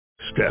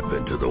Step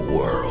into the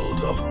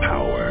world of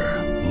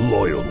power,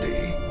 loyalty,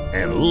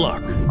 and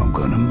luck. I'm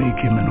gonna make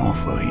him an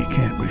offer he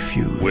can't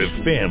refuse. With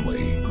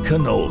family,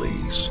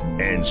 cannolis,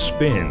 and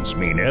spins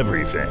mean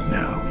everything.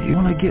 Now, you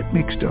wanna get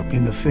mixed up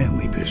in the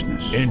family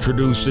business.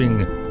 Introducing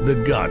The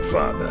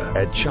Godfather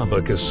at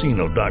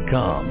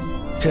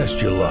ChumbaCasino.com. Test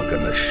your luck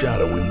in the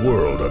shadowy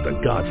world of The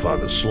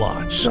Godfather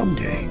slot.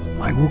 Someday,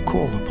 I will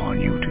call upon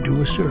you to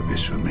do a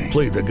service for me.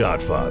 Play The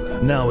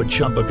Godfather now at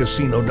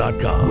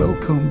ChumbaCasino.com.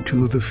 Welcome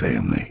to the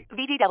family.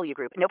 VGW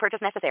Group. No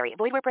purchase necessary.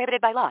 Void where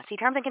prohibited by law. See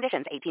terms and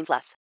conditions. 18+.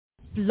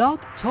 Blog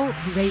Talk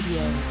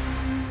Radio.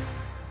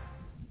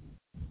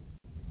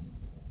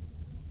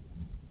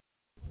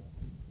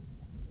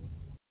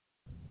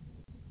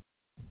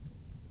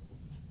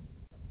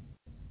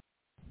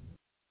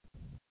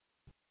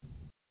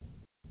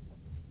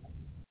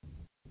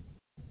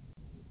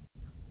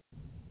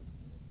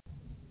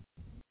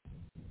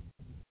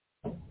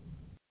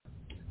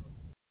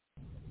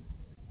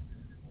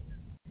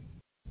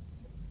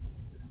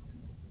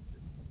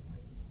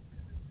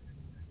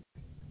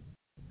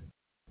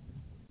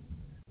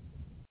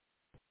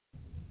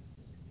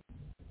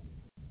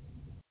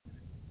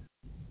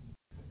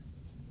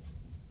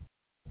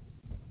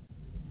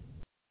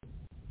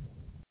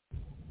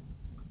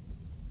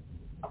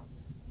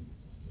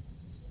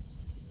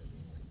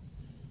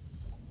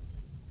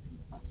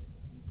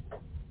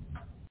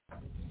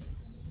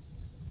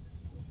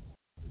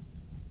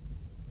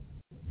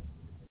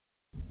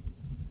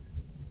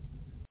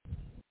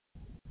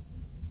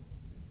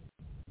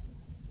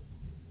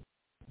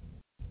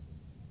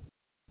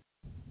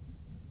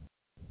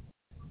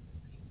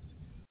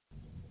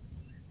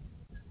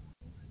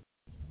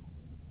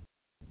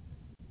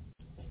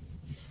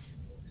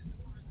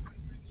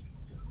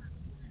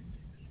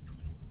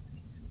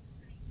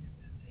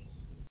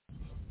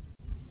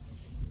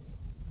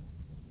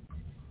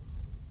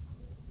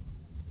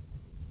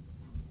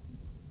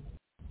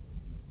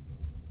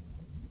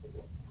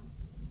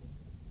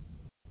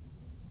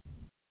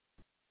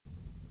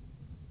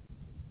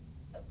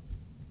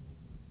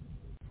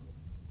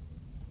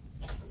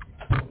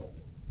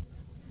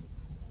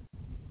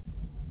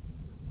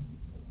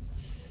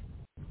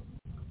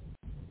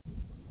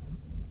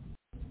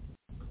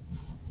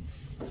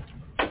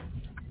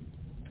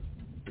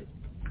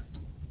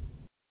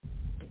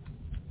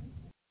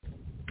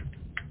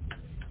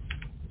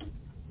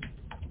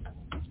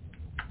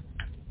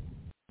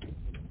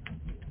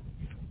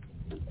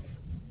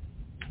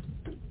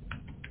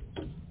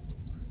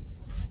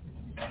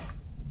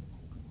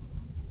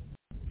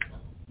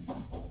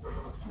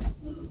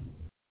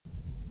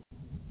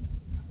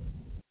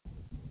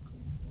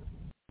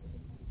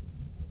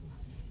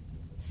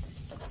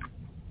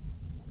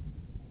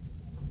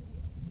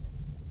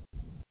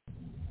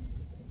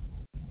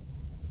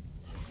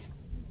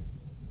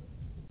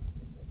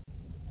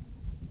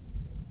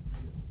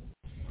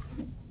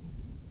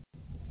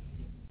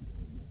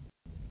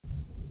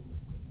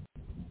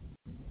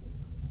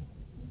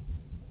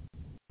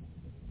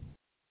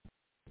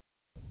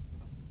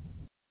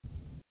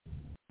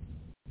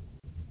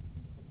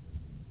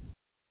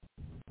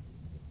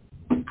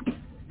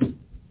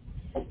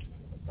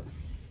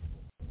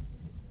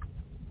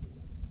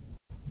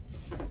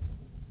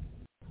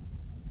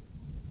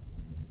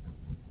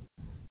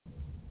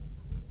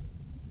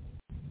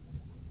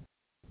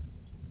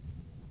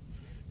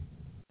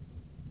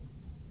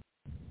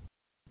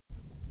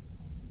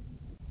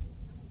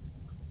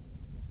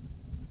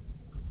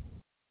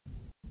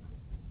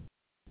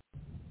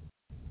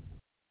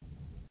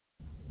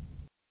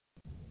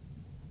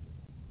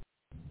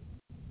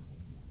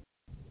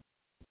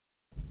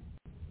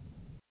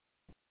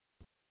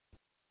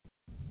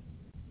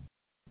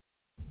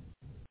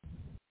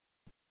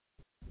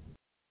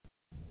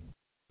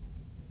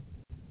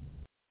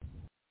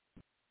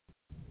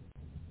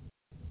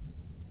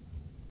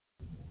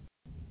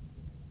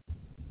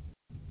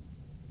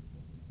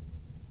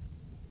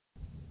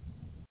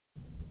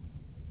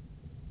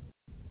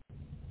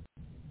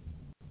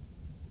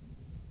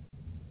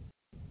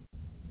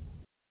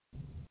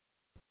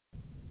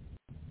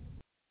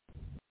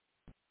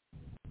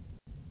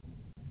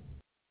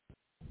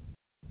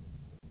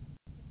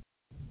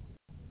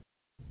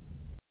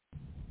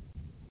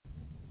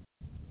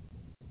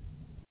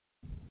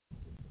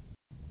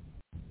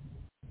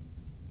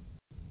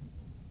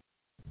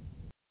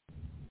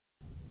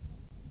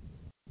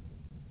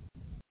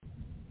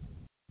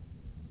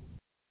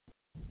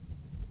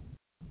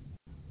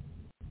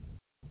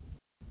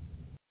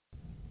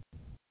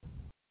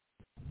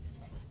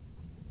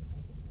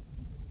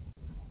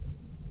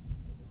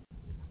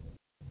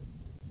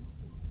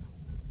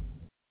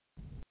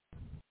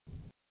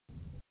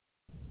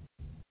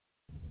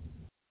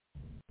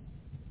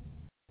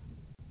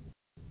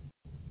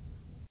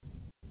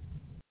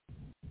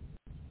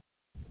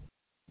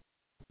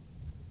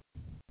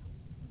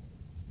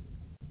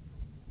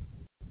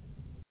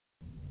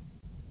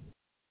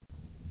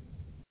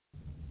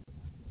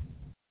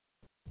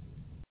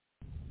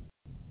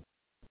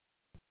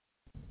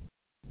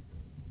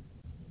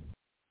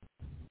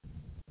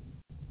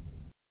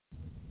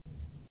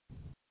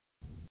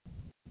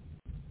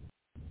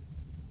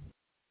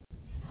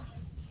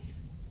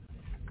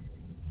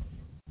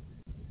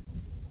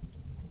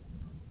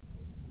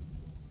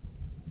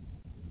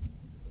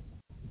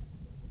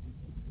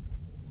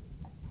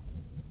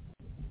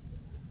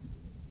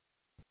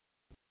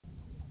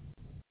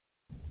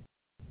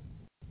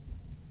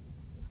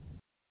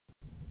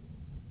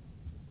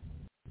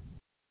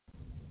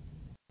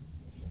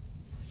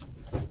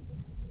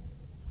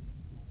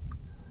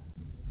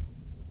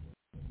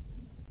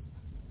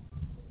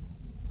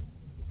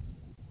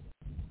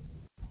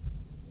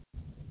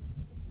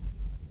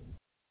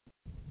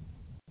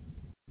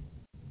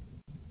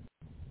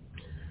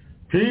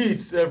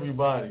 Peace,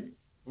 everybody.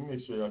 Let me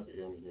make sure y'all can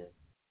hear me here.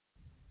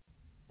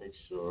 Make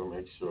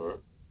sure.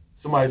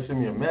 Somebody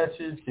send me a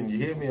message. Can you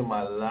hear me? Am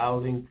I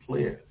loud and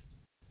clear?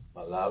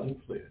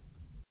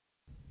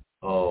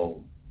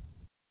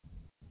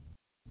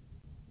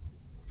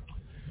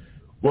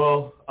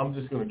 Well, I'm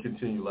just going to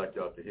continue like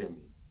y'all can hear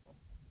me.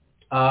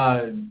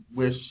 I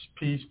wish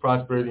peace,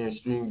 prosperity, and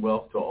extreme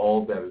wealth to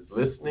all that is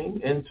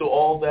listening and to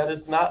all that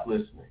is not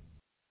listening.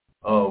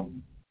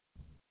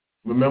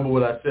 Remember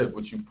what I said,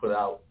 what you put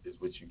out is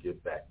what you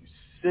get back. You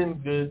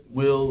send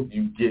goodwill,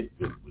 you get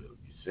goodwill.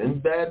 You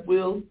send bad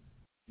will,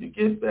 you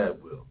get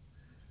bad will.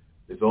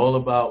 It's all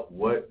about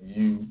what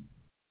you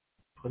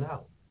put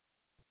out.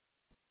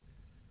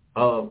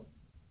 I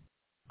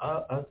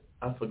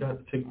forgot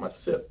to take my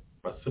sip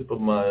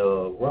of my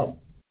rum.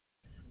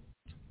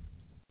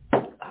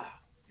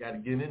 Got to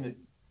get in it.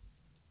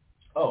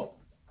 Oh,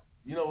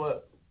 you know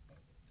what?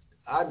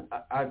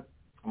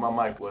 My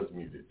mic was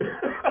muted.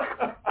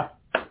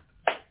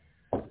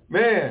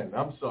 Man,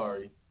 I'm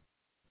sorry.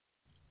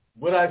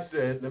 What I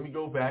said, let me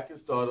go back and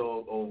start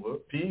all over.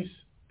 Peace,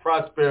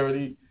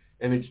 prosperity,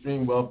 and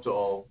extreme wealth to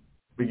all.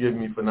 Forgive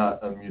me for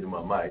not unmuting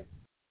my mic.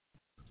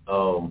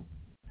 Let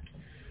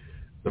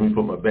me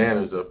put my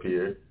banners up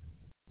here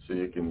so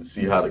you can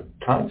see how to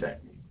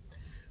contact me.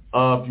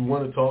 If you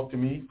want to talk to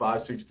me,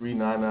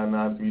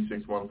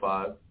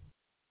 563-999-3615.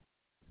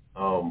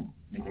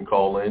 You can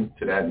call in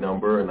to that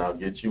number, and I'll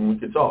get you and we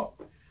can talk.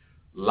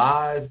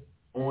 Live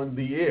on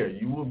the air.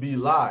 You will be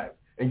live.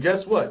 And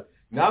guess what?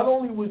 Not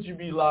only would you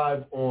be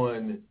live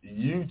on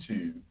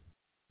YouTube,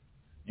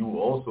 you will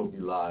also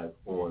be live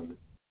on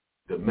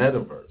the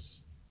metaverse.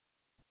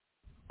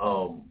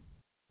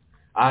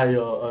 I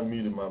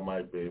unmuted my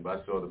mic, babe.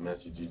 I saw the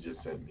message you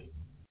just sent me.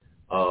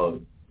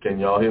 Can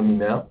y'all hear me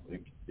now?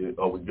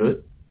 Are we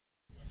good?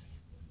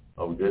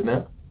 Are we good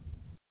now?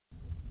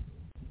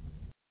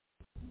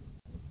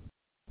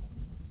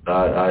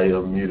 I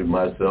unmuted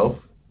myself.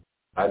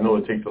 I know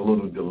it takes a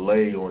little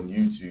delay on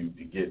YouTube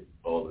to get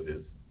all of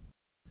this.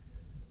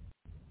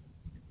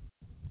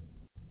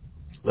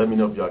 Let me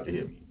know if y'all can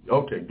hear me.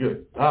 Okay,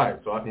 good. All right,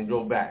 so I can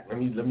go back. Let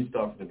me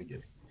start from the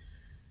beginning.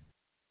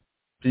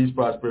 Peace,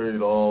 prosperity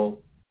to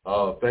all.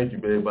 Thank you,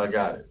 babe. I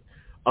got it.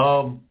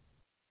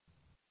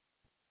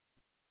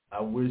 I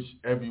wish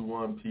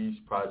everyone peace,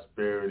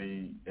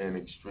 prosperity, and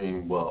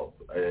extreme wealth.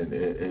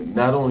 And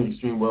not only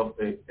extreme wealth,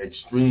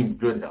 extreme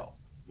good health.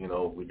 You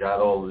know, we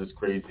got all of this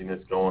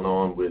craziness going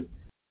on with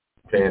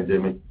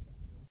pandemic,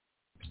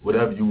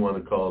 whatever you want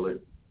to call it.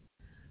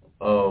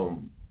 So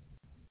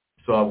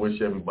I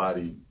wish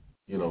everybody,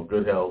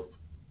 good health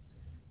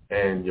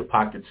and your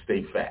pockets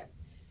stay fat.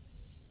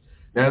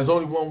 Now, there's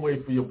only one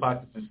way for your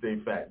pockets to stay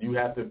fat. You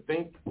have to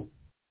think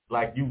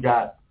like you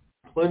got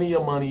plenty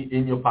of money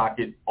in your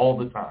pocket all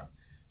the time.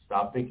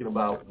 Stop thinking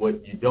about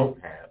what you don't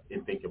have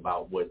and think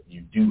about what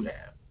you do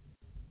have.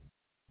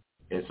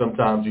 And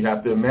sometimes you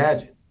have to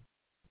imagine.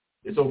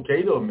 It's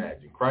okay to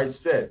imagine. Christ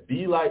said,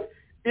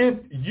 if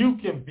you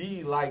can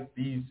be like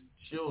these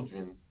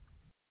children,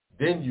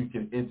 then you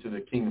can enter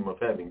the kingdom of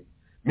heaven.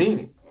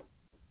 Meaning,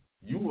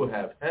 you will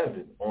have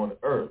heaven on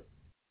earth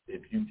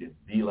if you can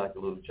be like a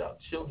little child.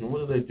 Children,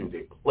 what do?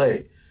 They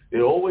play.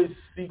 They're always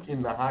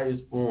seeking the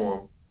highest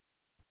form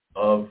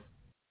of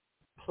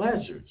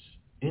pleasures,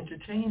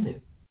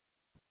 entertainment.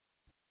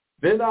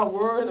 They're not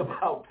worried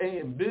about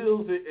paying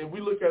bills, and we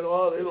look at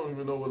they don't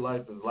even know what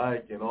life is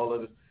like and all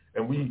of this,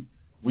 and we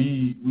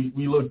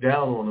look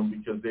down on them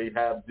because they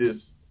have this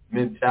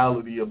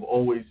mentality of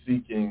always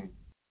seeking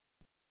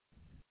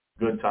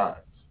good times.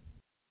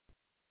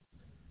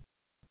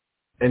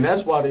 And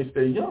that's why they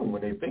stay young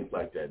when they think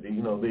like that. They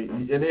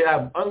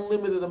have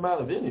unlimited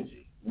amount of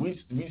energy.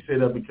 We say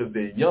that because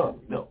they're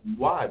young. No,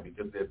 why?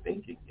 Because they're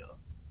thinking young.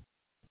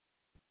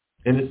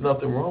 And there's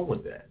nothing wrong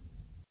with that.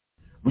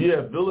 We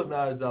have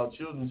villainized our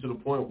children to the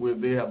point where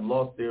they have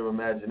lost their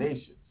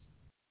imaginations.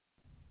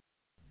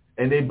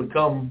 And they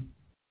become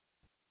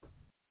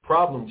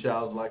problem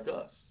childs like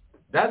us.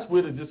 That's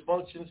where the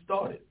dysfunction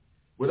started.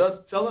 With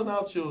us telling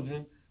our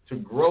children to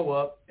grow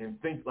up and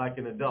think like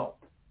an adult.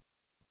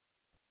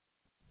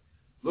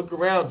 Look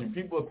around you.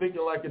 People are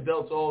thinking like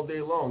adults all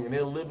day long, and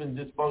they're living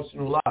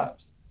dysfunctional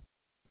lives,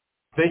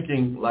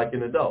 thinking like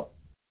an adult.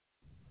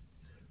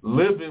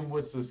 Living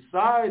what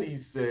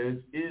society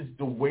says is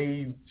the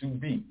way to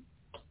be.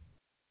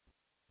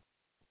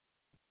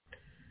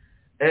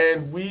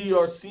 And we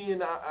are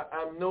seeing,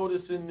 I'm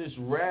noticing this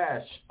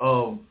rash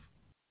of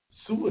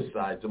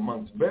suicides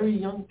amongst very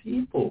young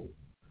people.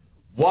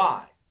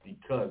 Why?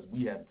 Because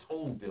we have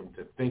told them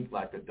to think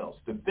like adults,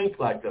 to think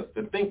like us,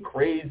 to think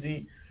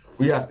crazy.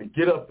 We have to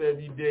get up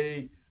every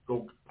day,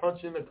 go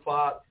punch in the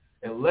clock,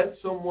 and let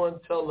someone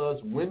tell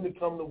us when to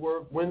come to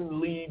work, when to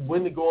leave,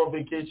 when to go on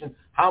vacation,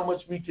 how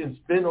much we can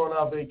spend on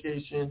our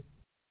vacation,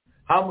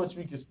 how much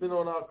we can spend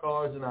on our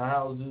cars and our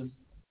houses.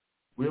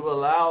 We've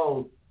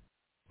allowed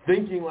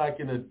thinking like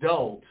an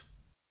adult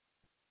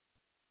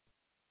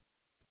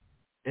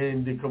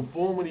and the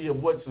conformity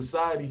of what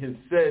society has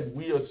said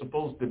we are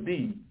supposed to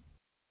be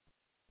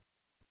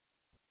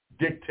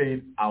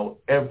dictate our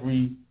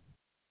every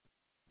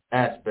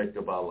aspect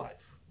of our life.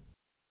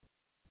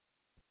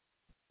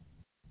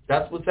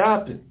 That's what's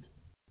happened.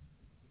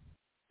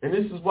 And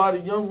this is why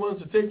the young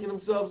ones are taking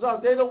themselves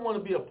out. They don't want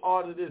to be a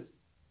part of this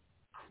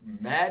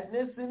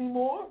madness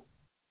anymore.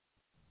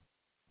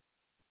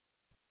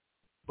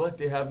 But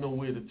they have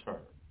nowhere to turn.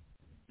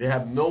 They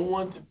have no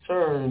one to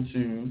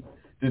turn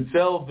to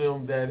tell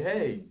them that,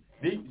 hey,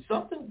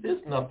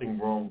 there's nothing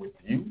wrong with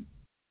you.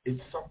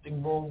 It's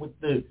something wrong with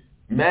the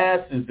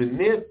masses and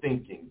their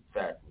thinking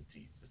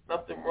faculties. There's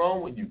nothing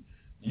wrong with you.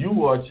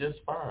 You are just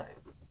fine.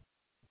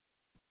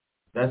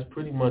 That's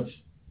pretty much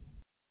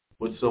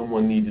what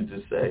someone needed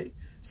to say.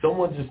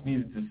 Someone just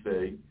needed to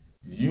say,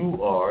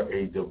 you are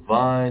a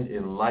divine,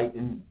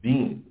 enlightened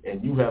being,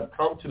 and you have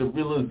come to the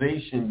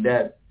realization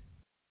that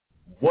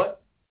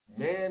what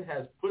man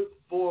has put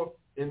forth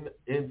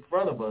in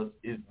front of us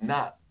is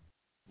not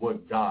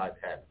what God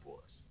had for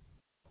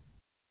us.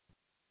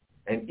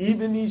 And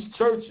even these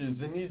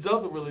churches and these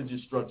other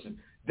religious structures,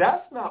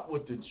 that's not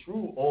what the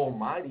true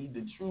Almighty,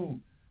 the true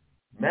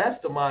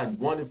mastermind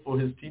wanted for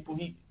his people.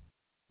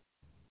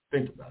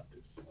 Think about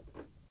this.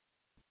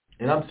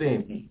 And I'm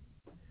saying he.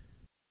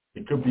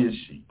 It could be a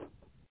she.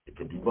 It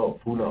could be both.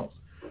 Who knows?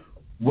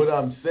 What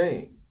I'm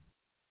saying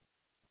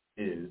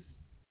is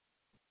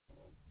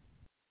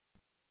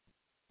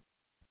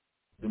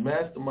the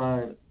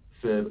mastermind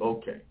said,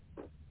 okay,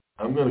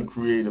 I'm going to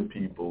create a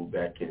people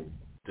that can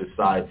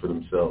decide for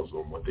themselves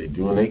on what they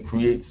do, and they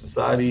create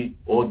society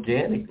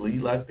organically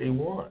like they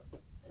want.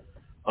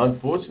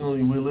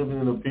 Unfortunately, we're living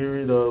in a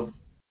period of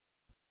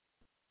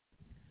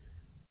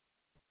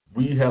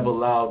we have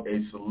allowed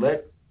a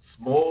select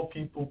small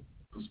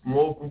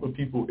group of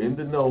people in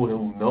the know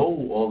who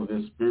know all of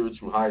this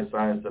spiritual high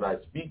science that I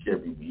speak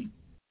every week,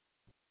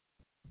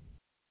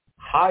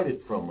 hide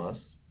it from us,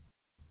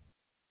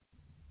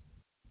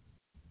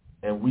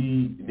 and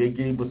they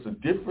gave us a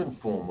different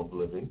form of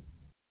living,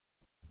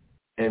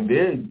 and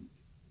they're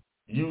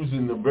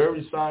using the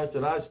very science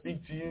that I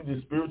speak to you,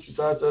 the spiritual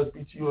science that I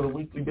speak to you on a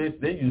weekly basis,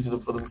 they're using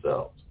it for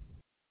themselves.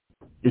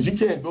 Because you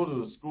can't go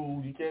to the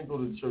school, you can't go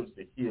to the church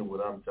to hear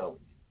what I'm telling you.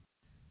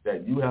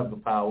 That you have the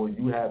power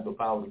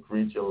to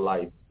create your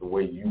life the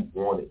way you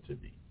want it to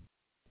be.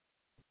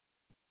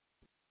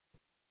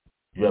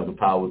 You have the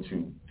power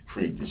to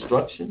create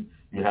destruction.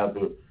 You have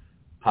the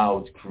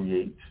power to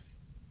create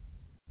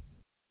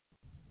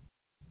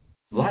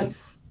life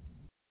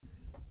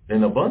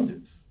and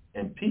abundance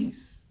and peace.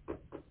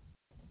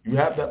 You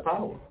have that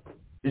power.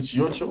 It's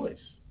your choice.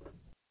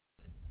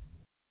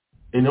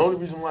 And the only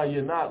reason why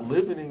you're not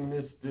living in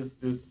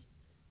this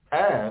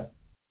path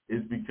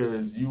is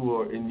because you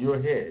are in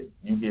your head.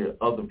 You hear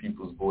other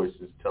people's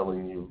voices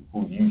telling you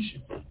who you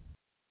should be.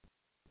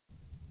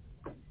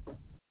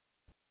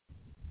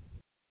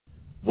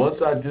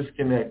 Once I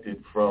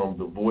disconnected from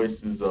the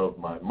voices of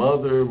my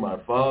mother, my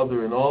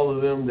father, and all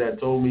of them that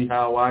told me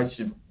how I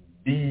should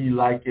be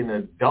like an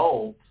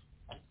adult,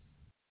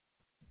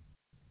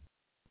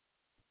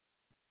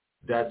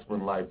 that's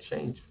when life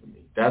changed for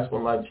me. That's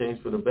when life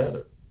changed for the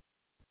better.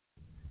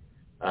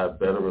 I have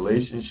better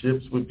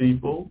relationships with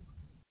people.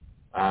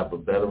 I have a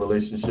better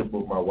relationship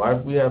with my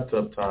wife. We have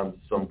tough times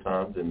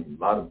sometimes, and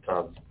a lot of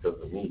times it's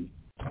because of me.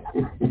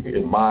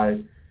 In my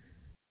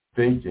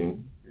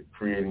thinking,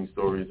 creating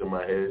stories in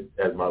my head,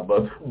 as my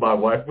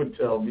wife would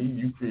tell me,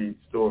 you create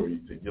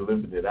stories and you're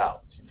living it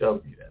out. She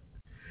tells me that.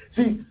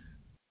 See,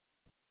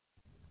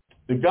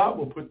 the God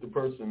will put the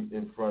person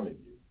in front of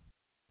you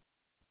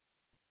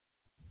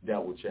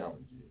that will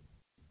challenge you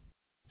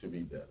to be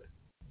better.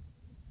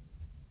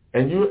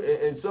 And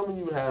some of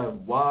you have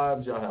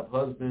wives, y'all have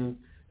husbands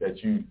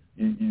that you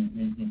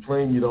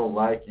claim you don't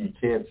like, you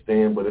can't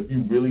stand, but if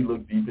you really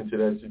look deep into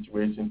that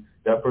situation,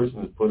 that person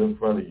is put in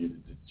front of you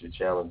to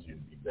challenge you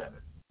to be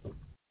better,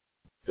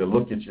 to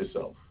look at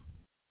yourself.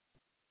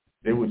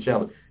 They would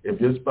challenge. If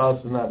your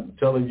spouse is not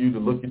telling you to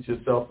look at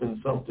yourself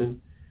in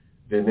something,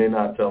 then they're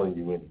not telling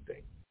you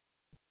anything.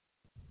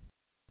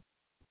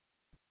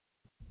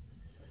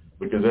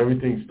 Because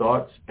everything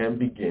starts and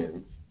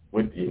begins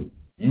with you.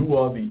 You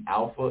are the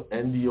Alpha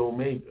and the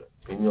Omega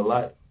in your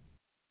life.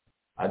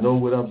 I know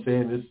what I'm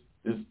saying.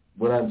 This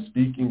what I'm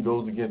speaking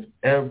goes against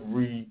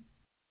every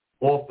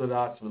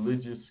Orthodox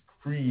religious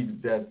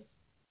creed that's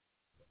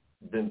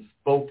been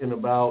spoken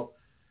about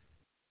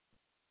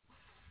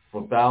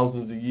for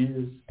thousands of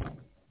years.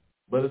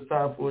 But it's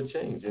time for a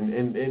change.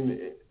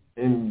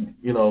 And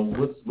you know,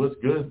 what's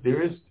good,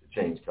 there is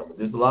change coming.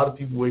 There's a lot of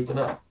people waking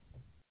up.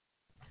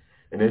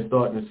 And they're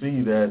starting to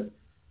see that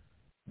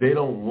they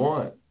don't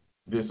want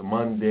this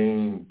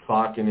mundane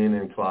clocking in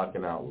and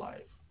clocking out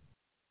life.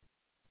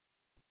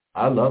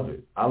 I love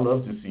it. I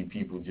love to see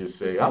people just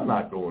say, I'm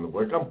not going to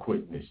work. I'm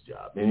quitting this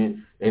job.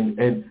 And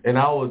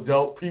our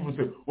adult people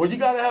say, well, you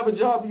got to have a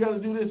job. You got to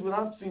do this. But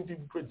I've seen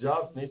people quit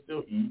jobs and they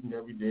still eating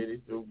every day.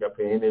 They still got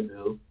paying their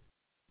bills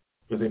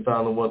because they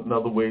found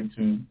another way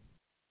to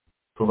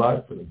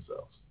provide for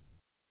themselves.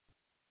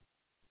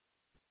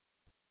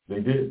 They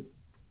did.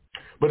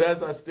 But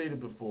as I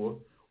stated before,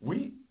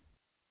 we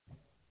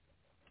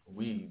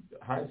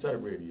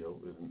Hindsight Radio,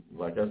 is,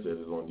 like I said,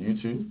 is on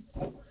YouTube,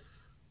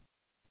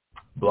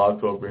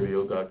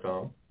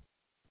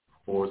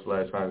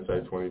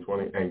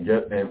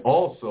 blogtalkradio.com/hindsight2020, and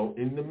also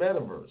in the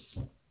metaverse.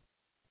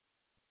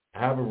 I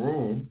have a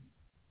room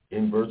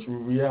in virtual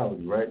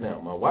reality right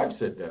now. My wife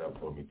set that up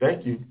for me.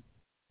 Thank you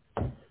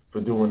for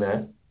doing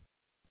that.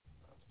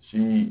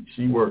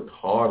 She worked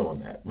hard on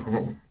that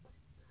room.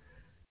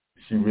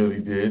 She really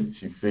did.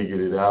 She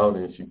figured it out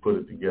and she put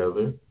it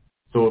together.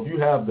 So if you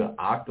have the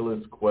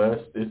Oculus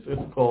Quest, it's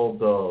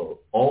called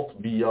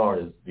Alt VR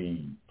is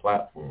the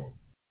platform.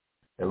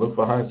 And look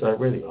for Hindsight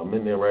Radio. I'm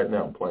in there right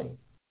now playing.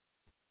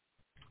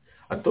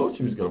 I thought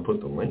she was going to put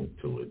the link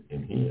to it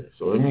in here.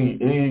 So any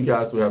of you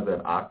guys who have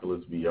that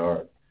Oculus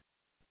VR,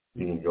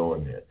 you can go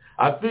in there.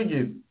 I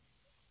figured,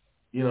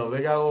 they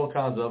got all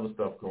kinds of other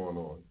stuff going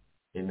on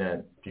in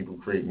that people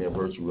creating their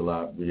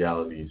virtual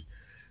realities.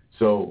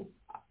 So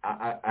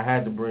I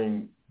had to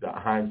bring the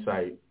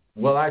Hindsight.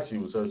 Well, actually,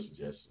 it was her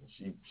suggestion.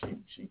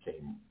 She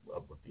came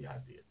up with the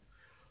idea.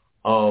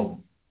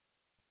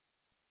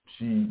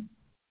 She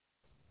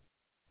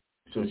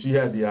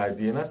had the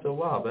idea, and I said,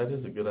 "Wow, that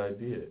is a good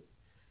idea."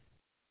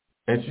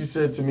 And she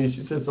said to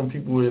me, some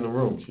people were in the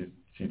room.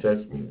 She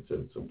texted me and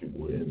said some people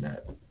were in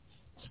that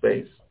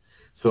space.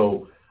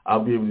 So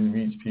I'll be able to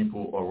reach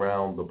people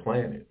around the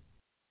planet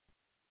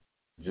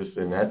just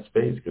in that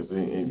space because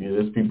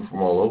there's people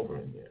from all over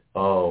in there.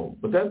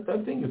 But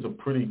that thing is a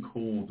pretty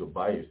cool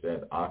device,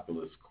 that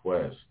Oculus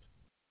Quest.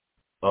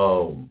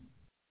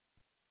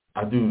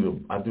 I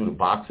do the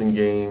boxing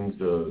games.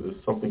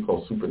 There's something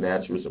called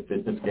Supernatural. It's a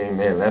fitness game.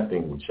 Man, that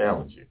thing will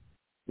challenge you.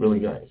 Really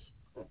nice.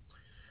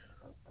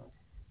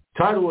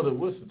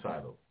 What's the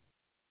title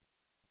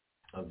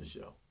of the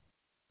show?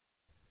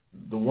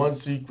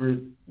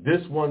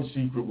 This one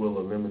secret will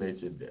eliminate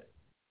your debt.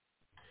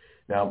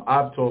 Now,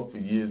 I've talked for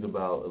years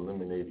about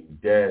eliminating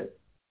debt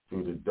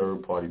through the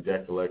third-party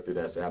debt collector.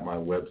 That's at my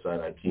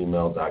website at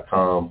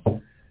keymel.com.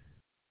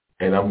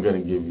 And I'm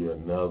going to give you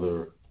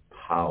another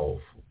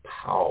powerful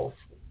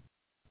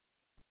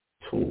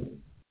tool.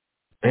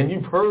 And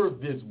you've heard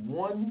this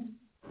one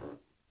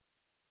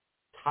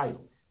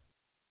title.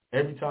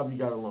 Every time you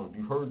got a loan,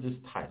 you heard this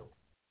title.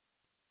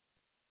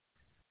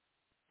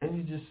 And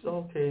you just,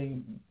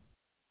 okay,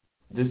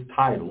 this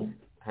title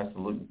has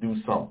to do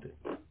something.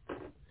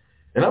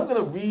 And I'm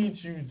going to read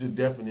you the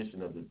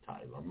definition of the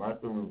title. I'm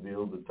not going to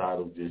reveal the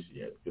title just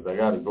yet because I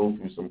got to go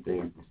through some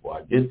things before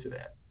I get to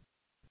that.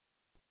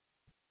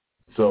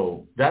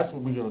 So that's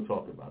what we're going to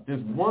talk about.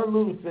 This one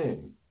little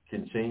thing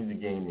can change the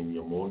game in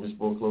your mortgage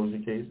foreclosure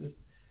cases,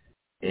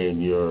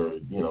 and your,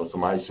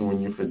 somebody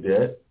suing you for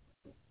debt,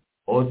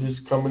 or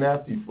just coming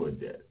after you for a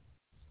debt.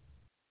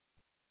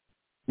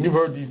 You've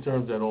heard these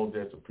terms that all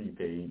debts are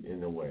prepaid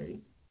in a way.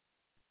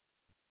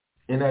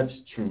 And that's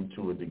true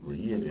to a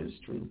degree. It is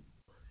true.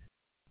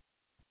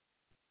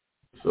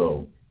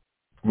 So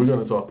we're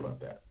going to talk about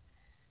that.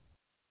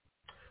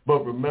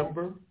 But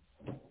remember,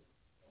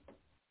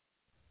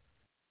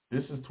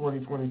 this is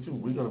 2022.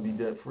 We're going to be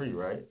debt-free,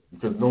 right?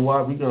 Because know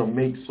why? We're going to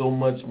make so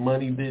much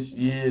money this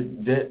year,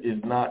 debt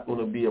is not going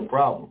to be a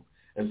problem.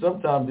 And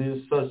sometimes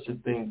there's such a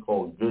thing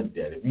called good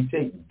debt. If you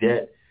take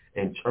debt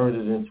and turn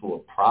it into a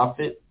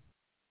profit,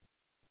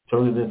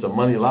 turn it into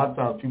money, a lot of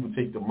times people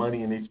take the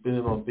money and they spend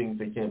it on things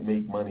they can't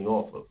make money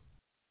off of.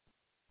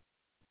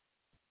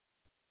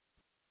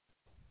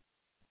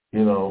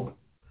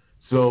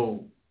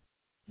 So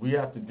we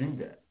have to do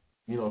that.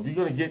 If you're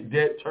going to get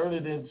debt, turn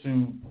it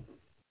into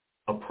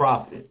a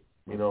profit,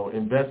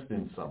 invest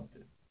in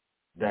something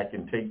that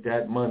can take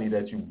that money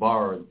that you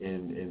borrowed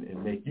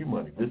and make you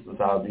money. This is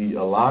how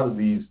a lot of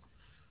these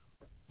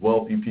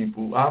wealthy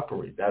people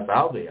operate. That's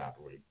how they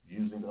operate,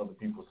 using other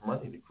people's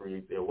money to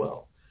create their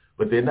wealth.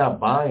 But they're not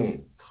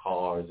buying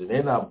cars and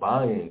they're not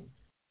buying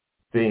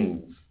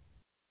things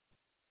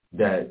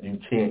that you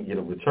can't get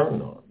a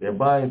return on. They're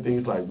buying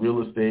things like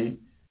real estate.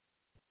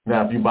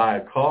 Now, if you buy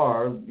a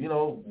car,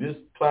 this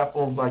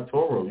platforms like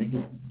Turo, you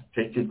can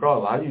take your car. A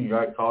lot of you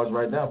got cars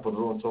right now, put it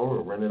on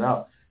Turo, rent it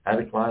out. I had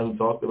a client who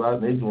talked about it,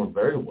 and they're doing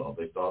very well.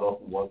 They start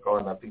off with one car,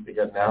 and I think they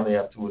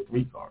have 2 or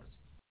 3 cars.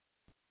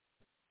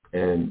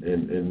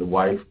 And the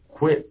wife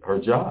quit her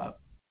job,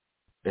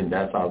 and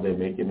that's how they're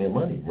making their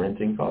money,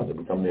 renting cars. They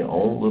become their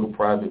own little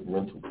private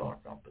rental car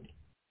company.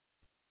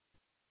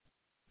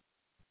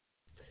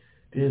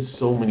 There's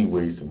so many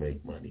ways to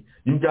make money.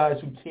 You guys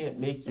who can't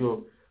make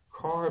your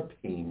car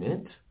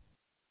payment,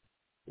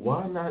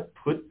 why not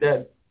put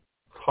that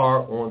car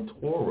on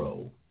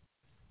Turo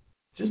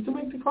just to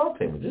make the car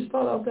payment? Just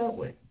start out that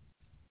way.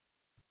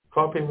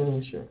 Car payment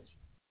insurance.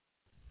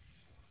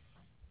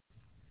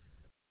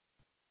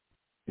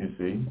 You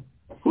see?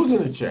 Who's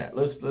in the chat?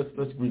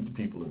 Let's greet the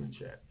people in the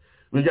chat.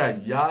 We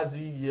got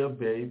Yazi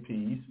Yabe,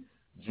 peace.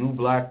 Drew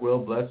Blackwell,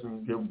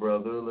 blessings, good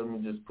brother. Let me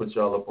just put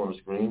y'all up on the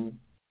screen.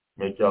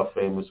 Make y'all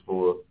famous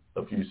for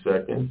a few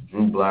seconds.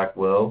 Drew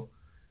Blackwell,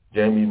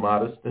 Jamie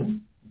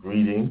Modeston,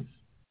 greetings.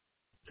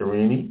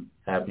 Karini,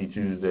 happy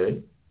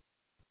Tuesday.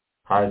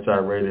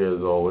 Hindsight Radio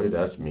as always,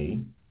 that's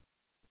me.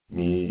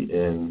 Me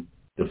and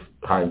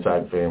the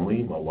Hindsight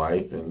family, my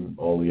wife, and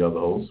all the other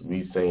hosts.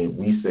 We say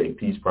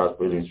peace,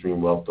 prosperity, and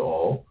extreme wealth to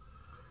all.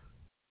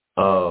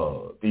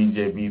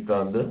 DJ B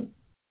Thunder,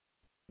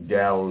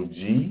 Darryl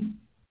G,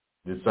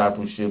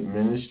 Discipleship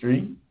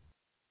Ministry.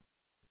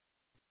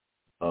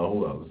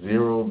 Who else?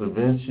 Zero Da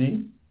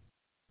Vinci,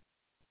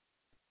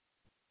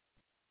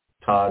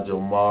 Taj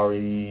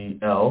Omari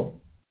L,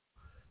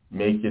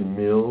 Macon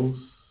Mills,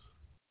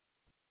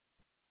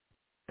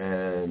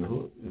 and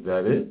who is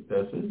that?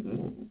 That's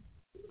it.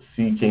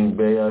 C. King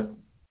Bay.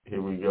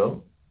 Here we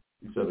go.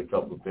 He said a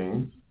couple of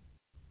things,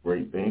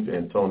 great things.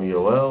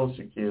 Antonio L,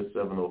 Shakir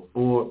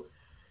 704,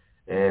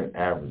 and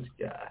Average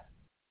Guy.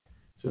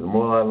 So the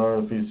more I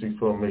learn, Ephesians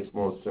 6:12 makes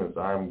more sense.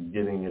 I'm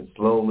getting it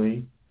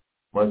slowly.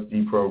 Much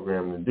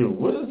deprogramming to do.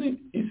 What is he?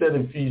 He said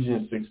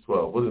Ephesians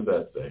 6:12. What does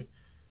that say?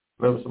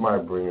 Whenever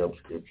somebody bring up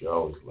scripture, I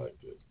always like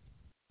this.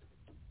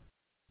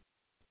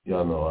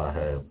 Y'all know I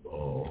have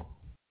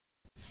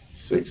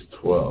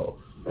 6:12.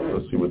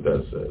 Let's see what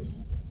that says.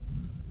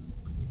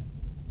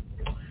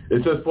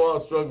 It says, for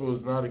our struggle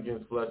is not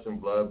against flesh and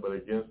blood, but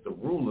against the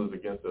rulers,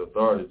 against the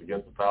authorities,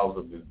 against the powers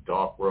of this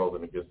dark world,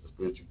 and against the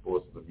spiritual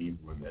forces of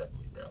evil in the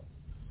heavenly realm.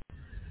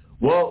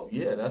 Well,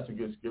 yeah, that's a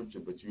good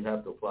scripture, but you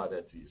have to apply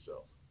that to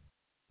yourself.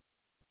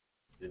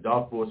 The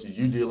dark forces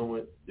you're dealing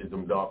with is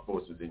them dark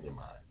forces in your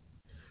mind.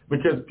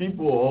 Because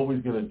people are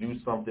always going to do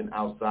something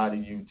outside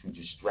of you to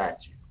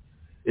distract you.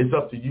 It's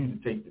up to you to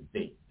take the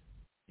bait.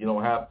 You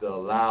don't have to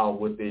allow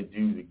what they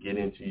do to get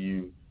into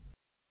you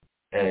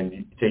and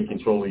you take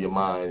control of your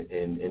mind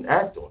and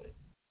act on it.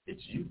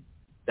 It's you.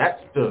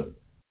 That's the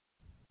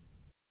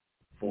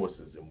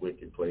forces and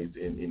wicked places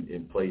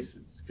in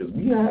places. Because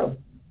we have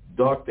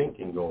dark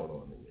thinking going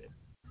on in there.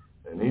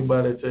 And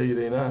anybody that tell you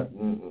they're not,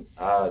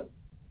 I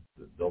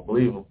don't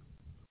believe them.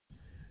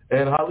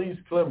 And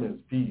Halise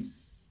Clemens, peace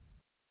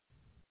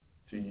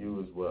to you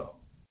as well.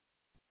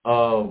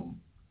 One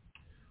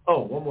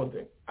more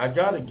thing. I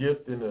got a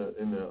gift in the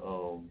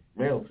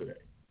mail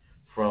today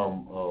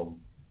from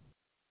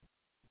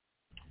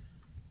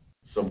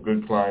some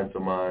good clients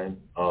of mine,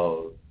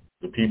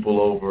 the people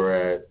over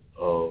at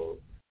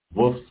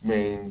Wolf's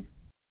Mane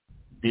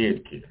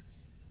Beard Care.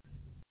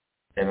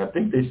 And I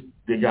think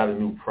they got a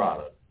new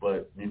product.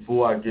 But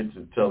before I get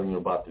to telling you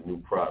about the new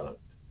product,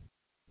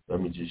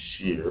 let me just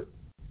share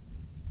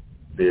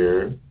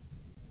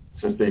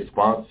since they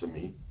sponsor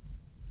me,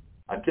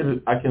 I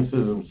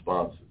consider them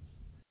sponsors.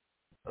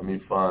 Let me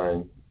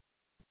find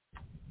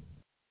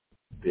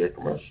their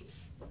commercials.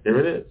 Here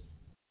it is.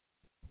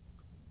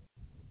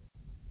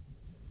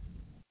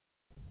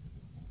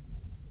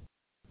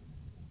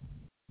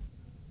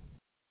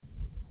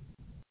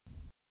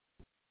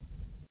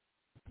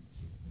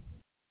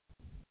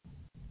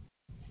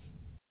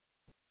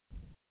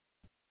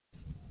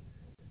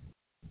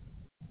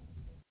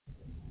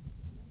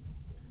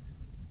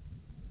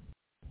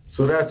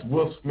 So that's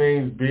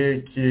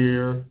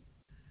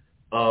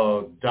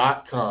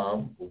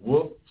wolfsmanebeardcare.com,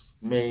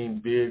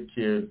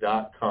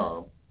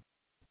 wolfsmanebeardcare.com.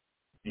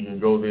 You can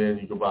go there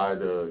and you can buy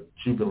the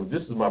Cuban.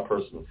 This is my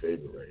personal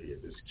favorite right here,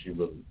 this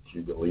Cuban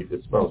leaf.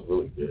 It smells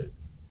really good.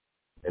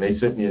 And they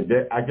sent me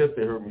I guess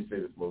they heard me say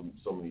this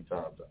so many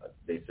times,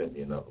 they sent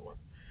me another one.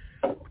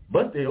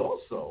 But they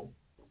also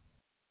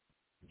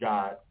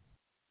got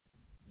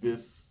this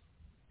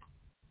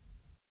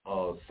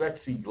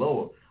Sexy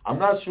Glower. I'm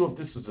not sure if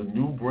this is a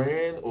new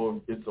brand or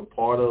if it's a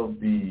part of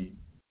the,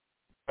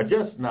 I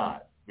guess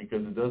not,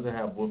 because it doesn't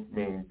have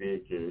Wolfman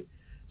Beard Care.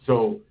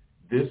 So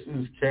this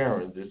is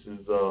Karen. This is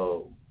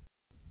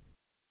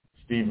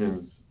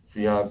Steven's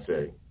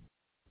fiance.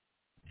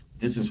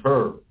 This is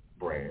her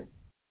brand.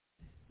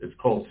 It's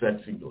called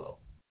Sexy Glow.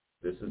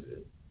 This is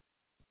it.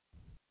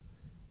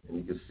 And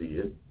you can see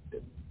it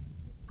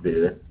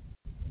there.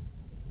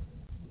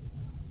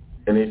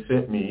 And they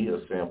sent me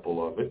a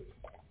sample of it.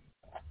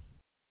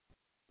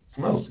 It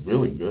smells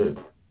really good.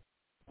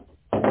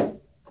 I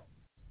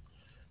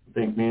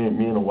think me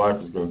and the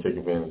wife is going to take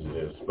advantage of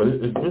this. But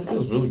it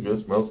feels really good.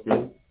 It smells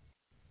good.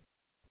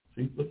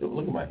 See, look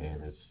at my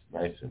hand. It's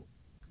nice and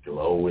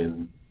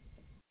glowing.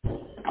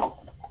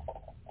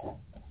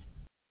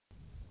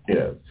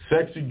 Yeah,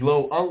 Sexy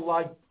Glow,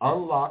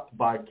 unlocked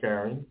by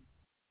Karen,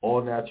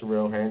 all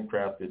natural,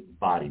 handcrafted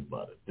body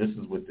butter. This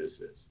is what this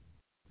is.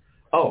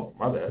 Oh,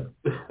 my bad.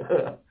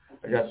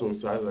 I got so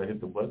excited I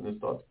hit the button and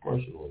started the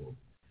commercial.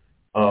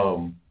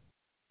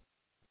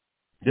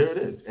 There it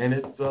is, and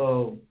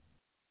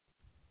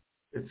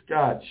it's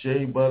got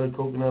shea butter,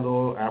 coconut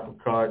oil,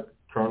 apricot,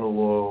 kernel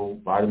oil,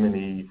 vitamin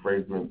E,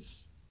 fragrance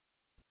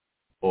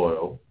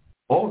oil,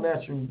 all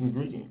natural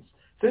ingredients.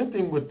 Same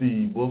thing with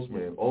the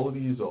Wolfsman. All of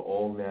these are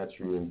all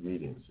natural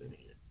ingredients in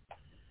here.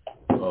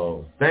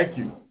 Thank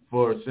you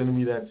for sending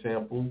me that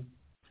sample.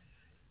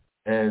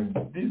 And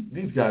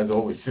these guys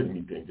always send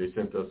me things. They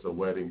sent us a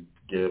wedding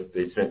gift.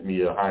 They sent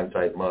me a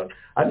Hindsight mug.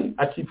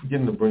 I keep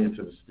forgetting to bring it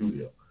to the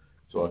studio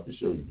so I can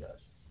show you guys.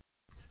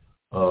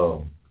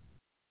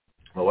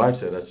 My wife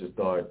said I should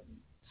start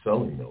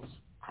selling those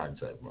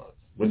Hindsight mugs.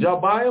 Would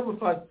y'all buy them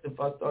if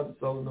I started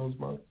selling those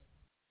mugs?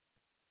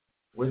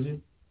 Would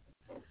you?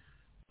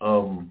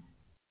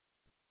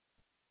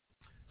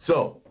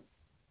 So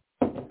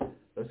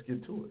let's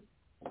get to it.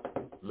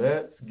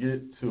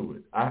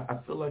 I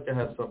feel like I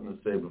have something to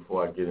say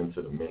before I get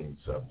into the main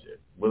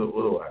subject. What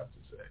do I have to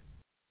say?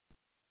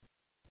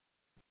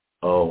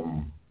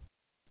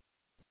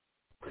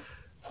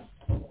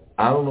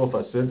 I don't know if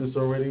I said this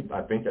already.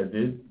 I think I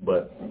did,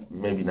 but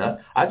maybe not.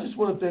 I just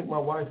want to thank my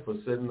wife for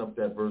setting up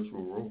that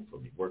virtual room for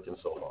me, working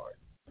so hard.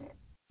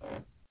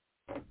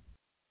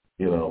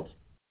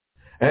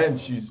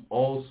 And she's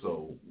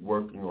also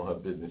working on her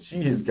business.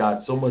 She has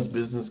got so much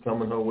business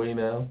coming her way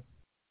now.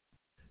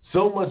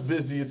 So much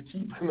busy, it's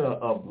keeping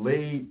her up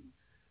late,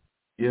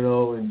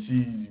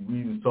 and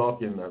we was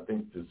talking, I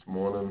think, this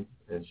morning,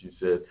 and she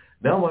said,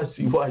 now I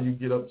see why you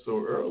get up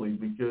so early,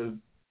 because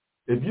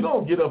if you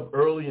don't get up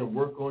early and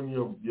work on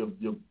your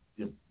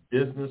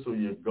business or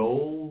your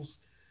goals,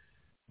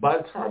 by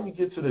the time you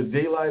get to the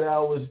daylight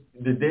hours,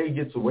 the day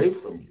gets away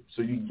from you.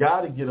 So you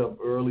got to get up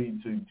early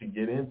to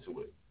get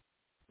into it.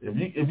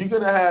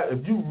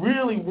 If you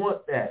really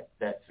want that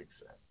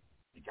success,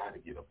 you got to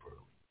get up early.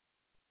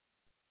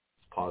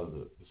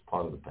 It's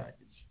part of the package.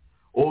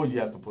 Or you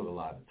have to put a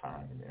lot of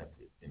time and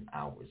effort and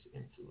hours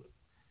into it.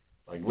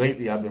 Like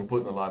lately, I've been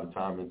putting a lot of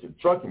time into the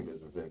trucking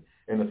business,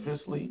 and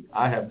officially,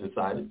 I have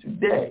decided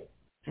today,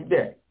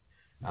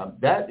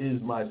 that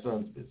is my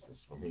son's business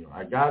from here.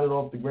 I got it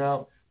off the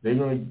ground. They're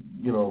gonna,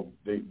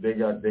 they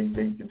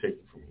can take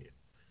it from here.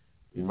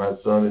 He's my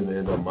son and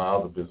then my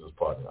other business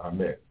partner,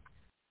 Ahmed.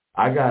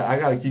 I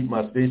got to keep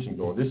my station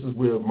going. This is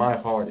where my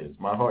heart is.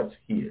 My heart's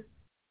here,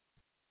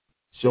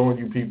 showing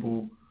you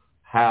people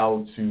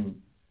how to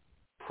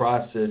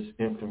process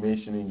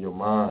information in your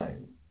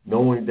mind,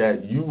 knowing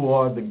that you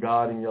are the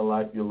God in your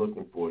life you're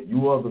looking for.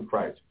 You are the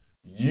Christ.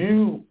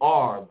 You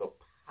are the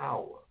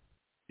power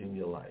in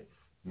your life,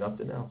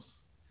 nothing else.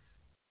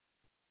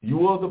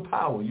 You are the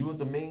power. You are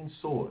the main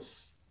source.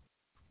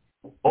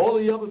 All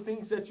the other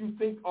things that you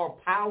think are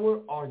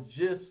power are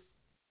just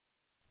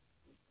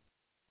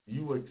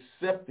you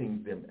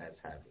accepting them as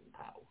having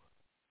power.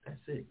 That's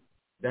it.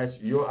 That's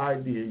your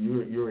idea,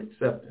 your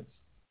acceptance.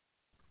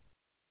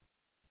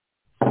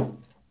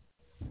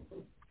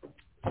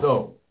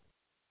 So,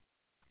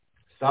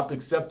 stop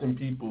accepting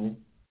people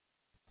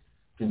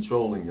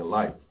controlling your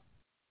life.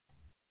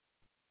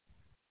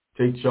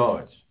 Take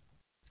charge.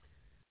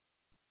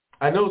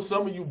 I know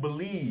some of you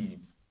believe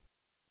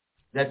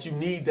that you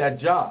need that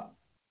job.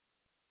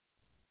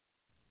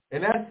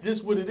 And that's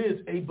just what it is,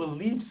 a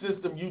belief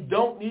system. You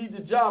don't need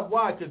the job.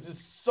 Why? Because there's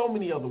so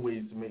many other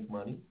ways to make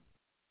money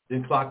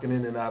than clocking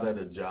in and out of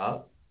the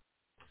job.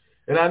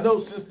 And I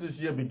know since this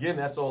year began,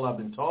 that's all I've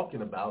been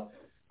talking about.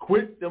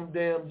 Quit them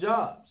damn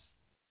jobs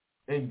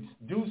and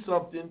do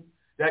something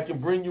that can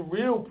bring you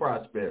real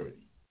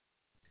prosperity.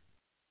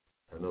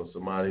 I know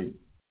somebody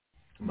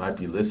might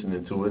be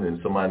listening to it and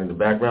somebody in the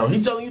background,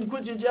 he's telling you to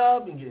quit your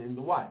job. And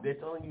why? They're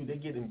telling you they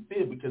get in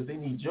fear because they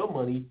need your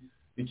money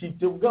to keep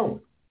them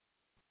going.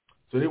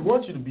 So they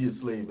want you to be a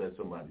slave at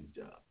somebody's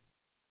job.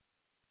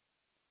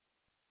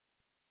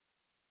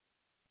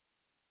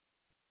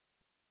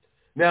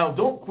 Now,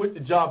 don't quit the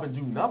job and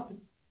do nothing.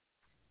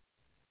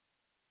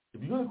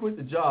 If you're going to quit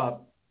the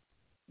job,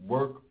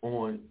 work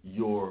on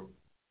your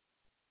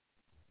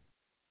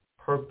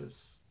purpose.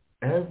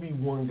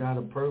 Everyone got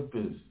a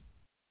purpose.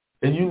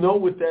 And you know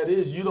what that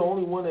is. You're the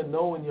only one that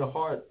know in your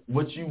heart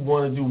what you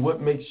want to do,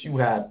 what makes you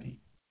happy.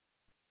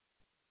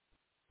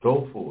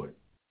 Go for it.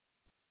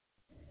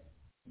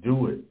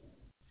 Do it.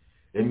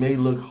 It may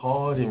look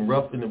hard and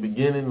rough in the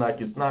beginning, like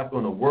it's not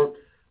going to work,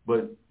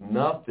 but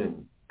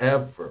nothing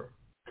ever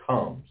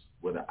comes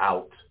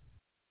without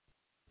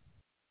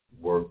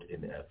work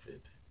and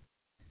effort.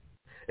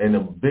 And the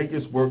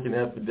biggest work and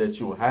effort that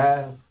you'll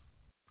have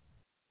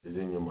is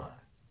in your mind.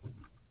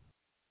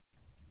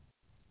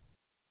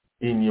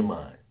 In your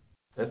mind.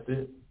 That's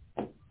it.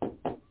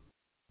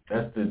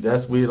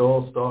 That's where it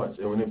all starts.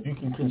 And if you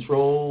can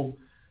control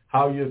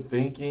how you're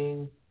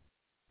thinking,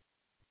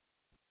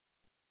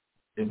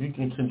 if you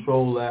can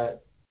control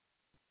that,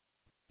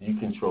 you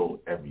control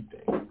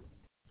everything.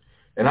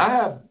 And I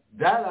have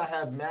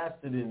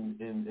mastered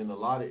in a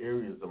lot of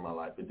areas of my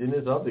life, but then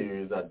there's other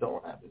areas I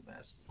don't have it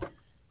mastered.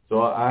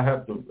 So I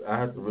have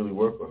to really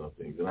work on those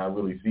things, and I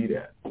really see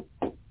that.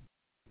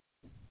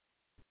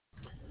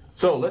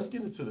 So let's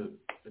get into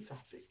the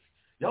topic.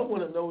 Y'all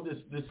want to know this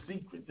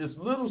secret, this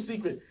little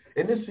secret,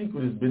 and this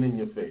secret has been in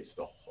your face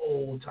the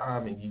whole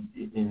time,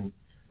 and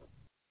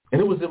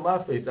it was in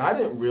my face. I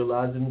didn't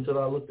realize it until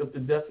I looked up the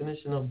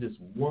definition of this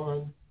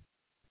one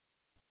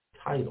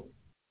title.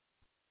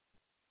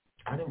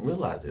 I didn't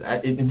realize it.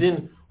 And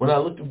then when I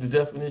looked up the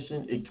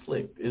definition, it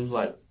clicked. It was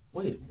like,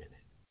 wait a minute.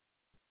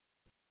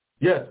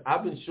 Yes,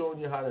 I've been showing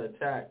you how to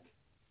attack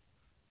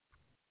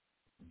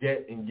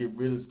debt and get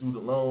rid of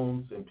student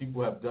loans, and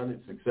people have done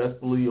it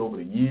successfully over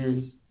the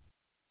years.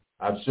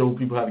 I've shown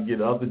people how to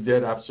get other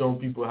debt. I've shown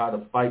people how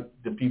to fight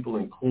the people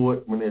in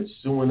court when they're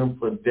suing them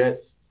for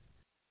debts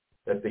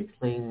that they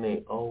claim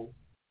they owe.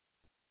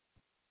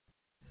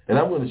 And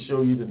I'm going to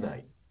show you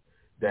tonight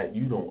that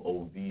you don't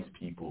owe these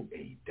people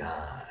a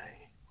dime.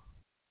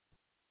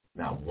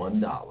 Not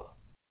 $1.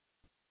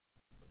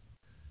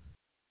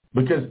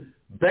 Because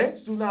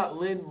banks do not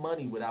lend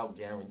money without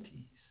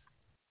guarantees.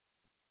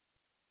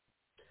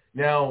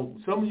 Now,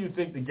 some of you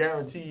think the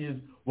guarantee is,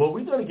 well,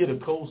 we're going to get a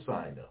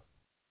co-signer.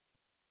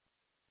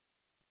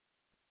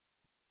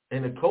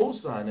 And a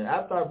co-signer,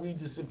 after I read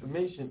this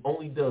information,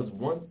 only does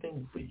one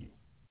thing for you.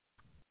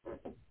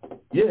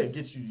 Yeah, it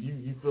gets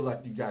you feel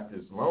like you got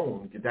this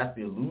loan, because that's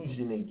the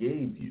illusion they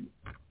gave you.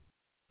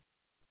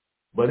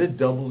 But it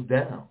doubles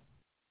down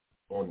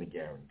on the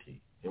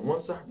guarantee. And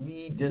once I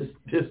read this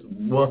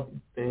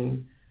one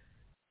thing,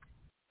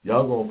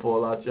 y'all going to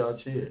fall out y'all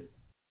chair.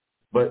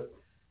 But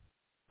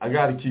I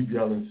got to keep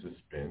y'all in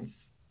suspense.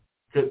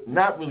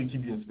 Not really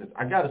keep you in suspense.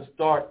 I got to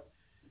start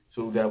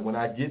so that when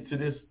I get to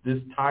this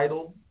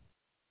title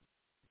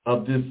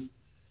of this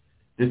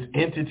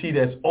entity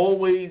that's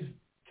always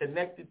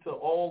connected to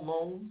all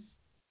loans,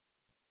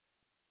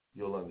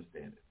 you'll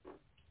understand it.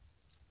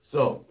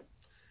 So,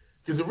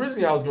 because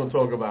originally I was going to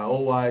talk about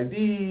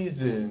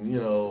OIDs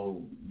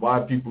and, why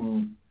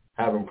people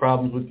having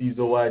problems with these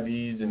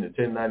OIDs and the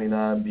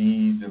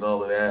 1099Bs and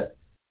all of that,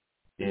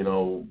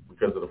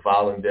 because of the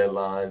filing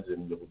deadlines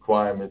and the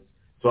requirements.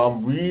 So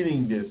I'm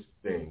reading this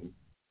thing,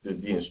 the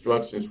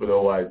instructions for the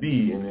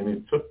OID, and then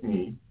it took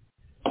me,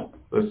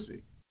 let's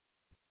see.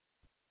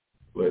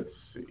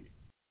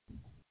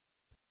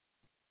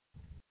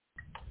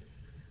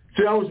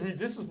 See,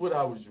 this is what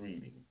I was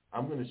reading.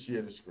 I'm going to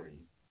share the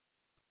screen.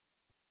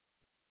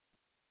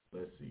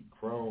 Let's see,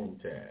 Chrome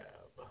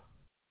tab. I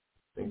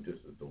think this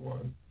is the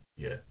one.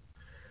 Yeah.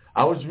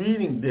 I was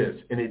reading this,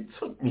 and it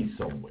took me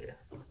somewhere.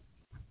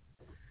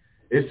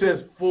 It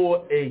says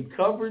for a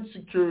covered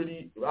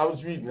security, I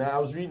was reading the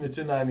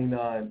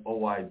 1099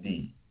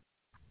 OID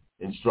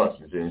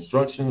instructions. The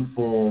instruction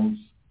forms,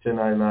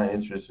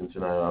 1099 interest, and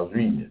 1099, I was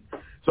reading it.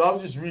 So I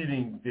was just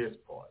reading this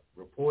part,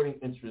 reporting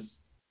interest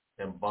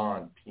and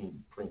bond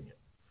premium.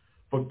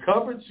 For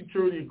covered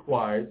security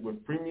acquired with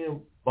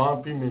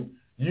bond premium,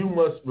 you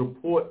must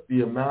report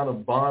the amount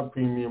of bond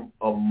premium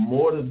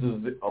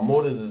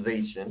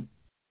amortization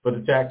for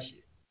the tax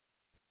year.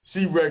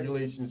 See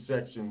Regulation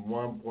Section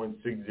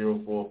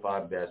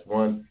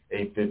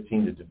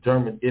 1.6045-1A15 to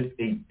determine if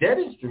a debt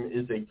instrument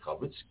is a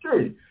covered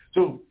security.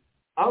 So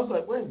I was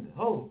like, wait a minute,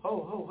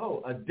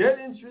 ho. A debt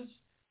interest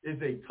is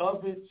a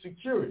covered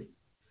security.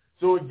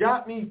 So it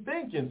got me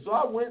thinking. So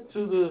I went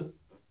to the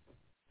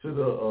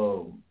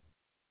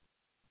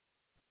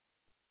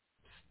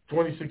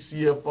 26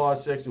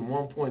 CFR Section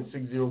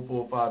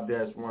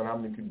 1.6045-1. How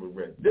many people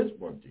read this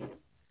one to you?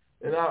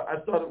 And I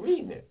started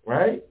reading it,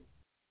 right?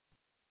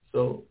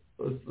 So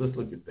let's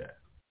look at that.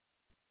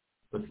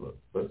 Let's look.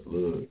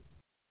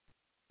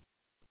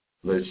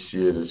 Let's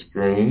share the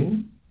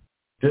screen.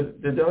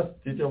 Did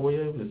y'all were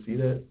you able to see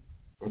that?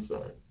 I'm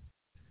sorry.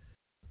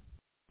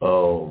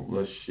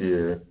 Let's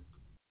share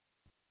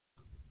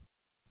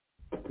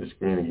the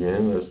screen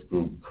again. Let's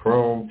go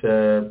Chrome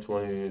tab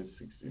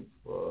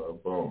 2064.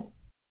 Boom.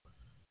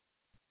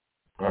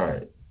 All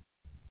right.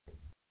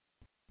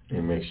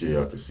 And make sure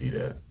y'all can see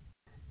that.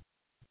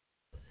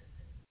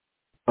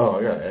 Oh,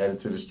 I got to add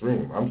it to the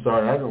stream. I'm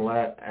sorry, I didn't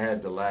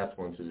add the last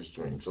one to the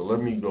stream. So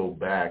let me go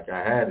back. I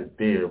had it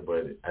there,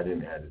 but I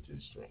didn't add it to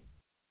the stream.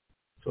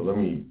 So let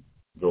me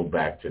go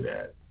back to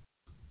that.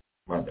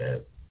 My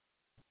bad.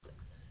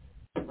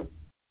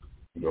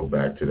 Go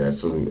back to that.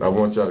 So I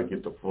want y'all to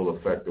get the full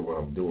effect of what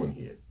I'm doing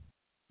here.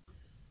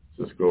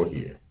 So let's go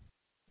here.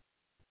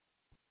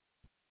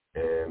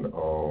 And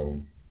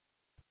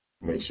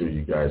make sure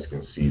you guys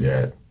can see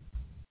that.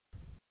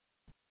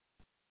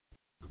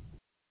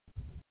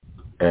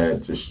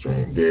 Add to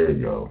stream. There we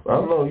go. I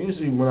don't know.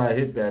 Usually when I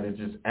hit that, it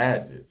just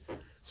adds it.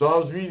 So I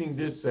was reading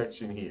this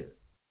section here.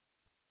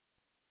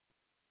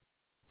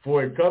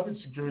 For a covered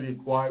security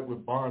acquired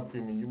with bond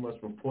premium, you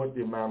must report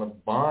the amount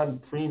of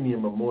bond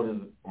premium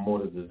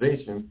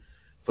amortization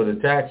for the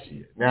tax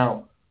year.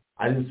 Now,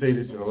 I didn't say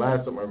this in the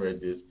last time I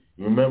read this.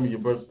 You remember your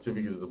birth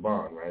certificate is a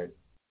bond, right?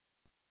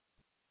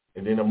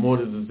 And then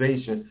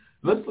amortization.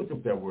 Let's look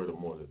up that word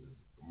amortization.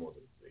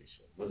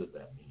 What does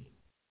that mean?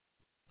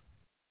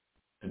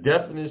 The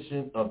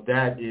definition of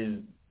that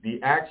is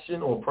the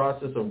action or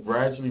process of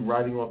gradually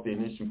writing off the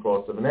initial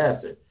cost of an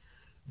asset.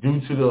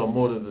 Due to the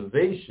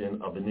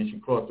amortization of initial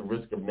cost, the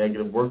risk of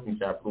negative working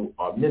capital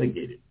are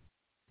mitigated.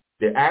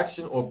 The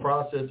action or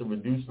process of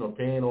reducing or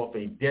paying off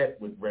a debt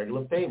with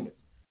regular payments.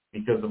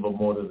 Because of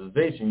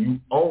amortization,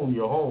 you own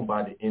your home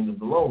by the end of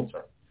the loan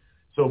term.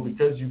 So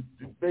because you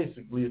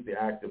basically it's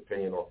the act of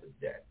paying off the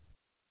debt,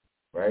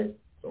 right?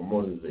 So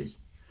amortization.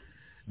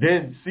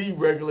 Then see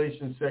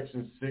Regulation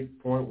Section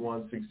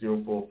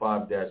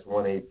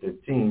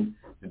 6.16045-1815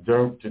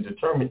 to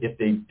determine if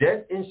a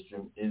debt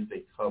instrument is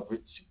a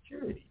covered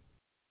security.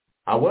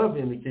 However,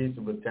 in the case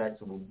of a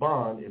taxable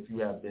bond, if you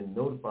have been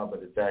notified by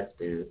the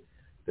taxpayer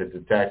that the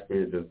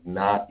taxpayer does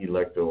not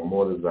elect to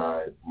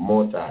amortize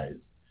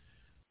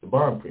the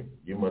bond premium,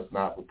 you must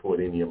not report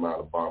any amount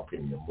of bond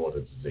premium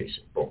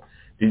amortization. Boom.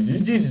 These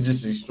are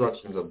just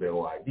instructions of the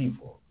OID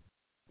form.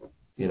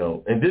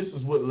 And this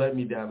is what led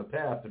me down the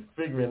path to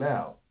figuring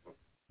out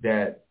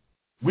that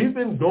we've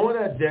been going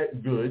at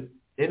debt good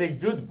in a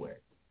good way,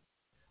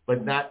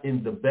 but not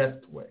in the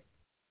best way.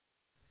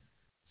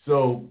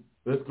 So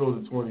let's go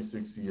to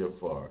 26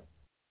 CFR.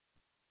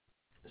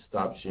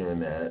 Stop sharing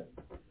that.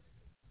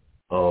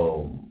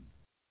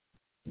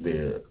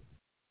 There.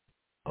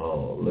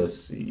 Let's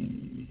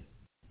see.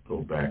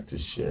 Go back to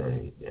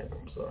sharing again.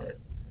 I'm sorry.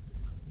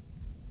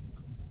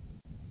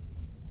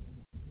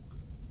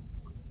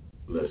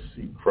 Let's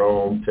see.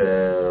 Chrome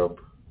tab.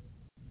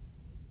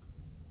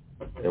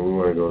 And we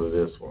want to go to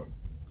this one.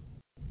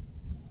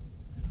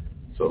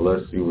 So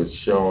let's see what's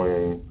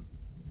showing.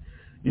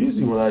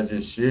 Usually when I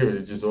just share it,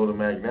 it just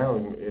automatically,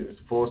 now it's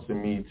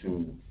forcing me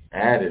to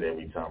add it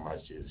every time I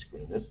share the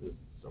screen. This is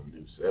some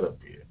new setup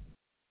here.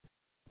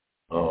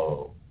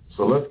 So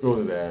let's go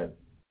to that.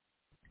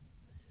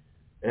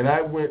 And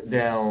I went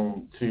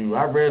down to,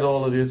 I read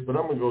all of this, but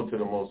I'm going to go to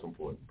the most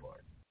important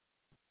part.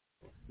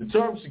 The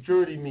term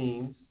security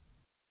means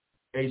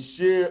a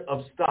share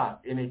of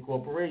stock in a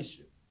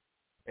corporation,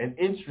 an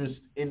interest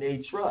in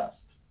a trust.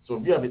 So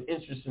if you have an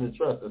interest in a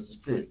trust, that's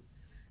security.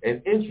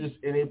 An interest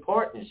in a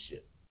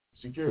partnership,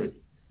 security.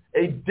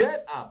 A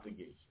debt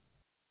obligation.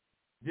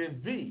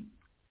 Then B,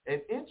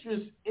 an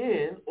interest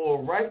in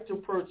or right to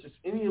purchase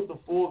any of the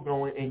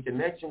foregoing in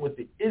connection with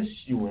the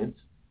issuance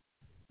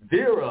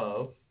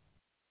thereof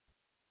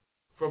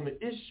from the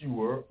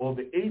issuer or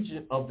the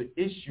agent of the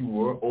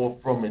issuer or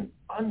from an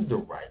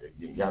underwriter.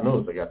 Y'all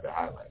notice I got that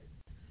highlighted.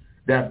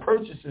 That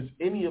purchases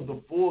any of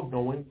the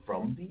foregoing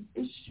from the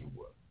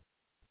issuer.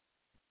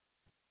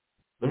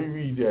 Let me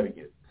read that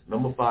again.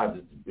 Number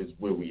 5 is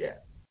where we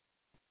at.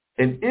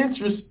 An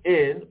interest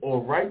in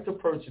or right to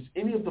purchase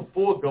any of the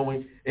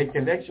foregoing in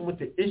connection with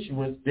the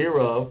issuance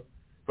thereof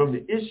from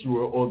the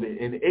issuer or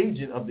an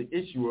agent of the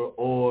issuer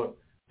or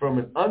from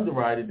an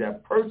underwriter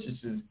that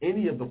purchases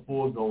any of the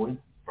foregoing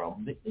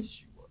from the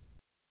issuer.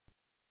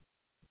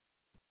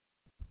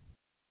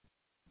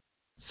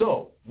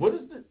 So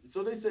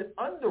so they said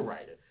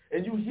underwriter,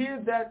 and you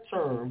hear that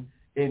term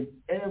in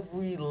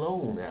every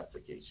loan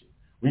application.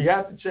 We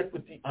have to check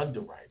with the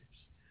underwriters.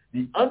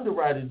 The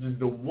underwriters is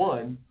the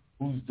one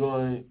who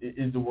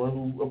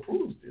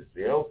approves this.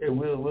 They okay,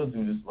 we'll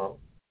do this loan.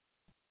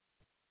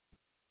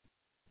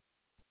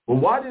 But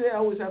why do they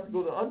always have to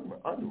go to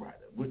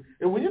underwriter?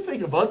 And when you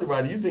think of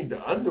underwriter, you think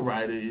the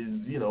underwriter is,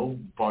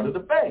 part of the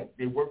bank.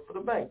 They work for the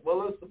bank. Well,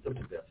 let's look up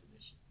the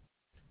definition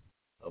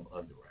of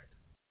underwriter.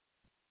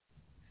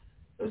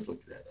 Let's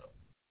look that up.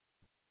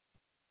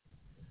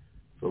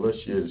 So let's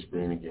share the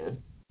screen again.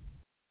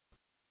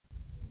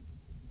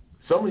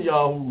 Some of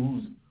y'all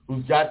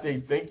who's got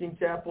their thinking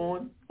cap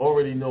on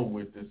already know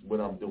what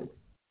I'm doing.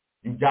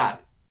 You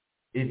got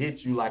it. It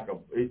hits you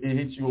it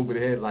hits you over the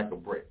head like a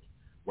brick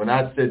when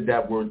I said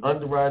that word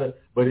underwriter.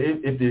 But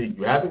if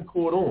you haven't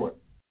caught on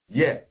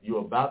yet,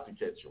 you're about to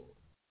catch on.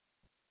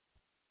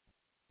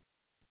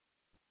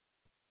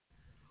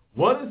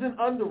 What is an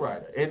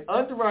underwriter? An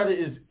underwriter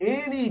is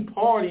any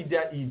party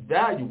that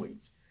evaluates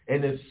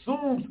and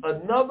assumes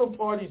another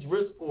party's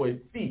risk for a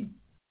fee,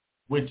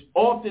 which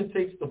often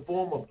takes the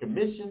form of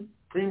commission,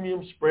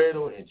 premium, spread,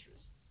 or interest.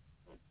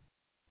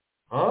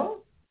 Huh?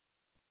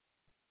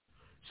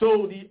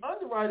 So the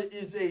underwriter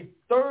is a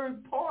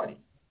third party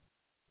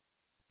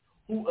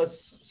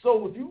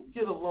so if you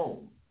get a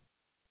loan,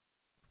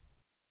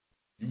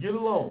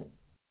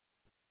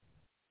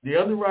 the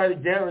underwriter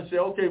guarantees,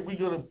 okay, we're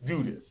going to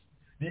do this.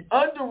 The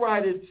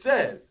underwriter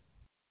says,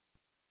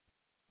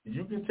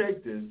 you can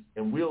take this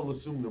and we'll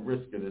assume the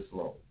risk of this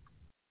loan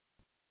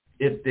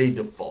if they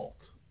default.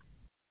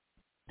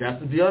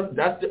 That's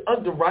the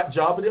underwrite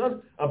job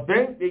of a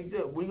bank.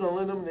 We're going to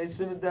lend them and they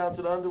send it down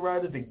to the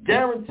underwriter to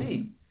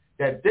guarantee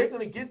that they're going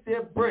to get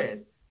their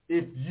bread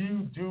if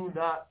you do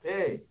not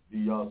pay. Do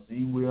y'all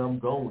see where I'm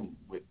going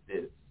with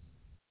this?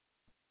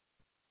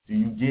 Do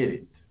you get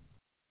it?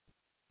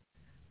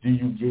 Do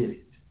you get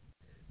it?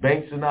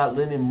 Banks are not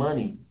lending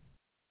money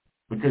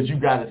because you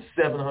got a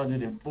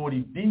 740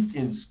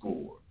 Beacon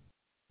score.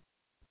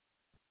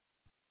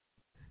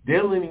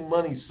 They're lending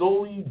money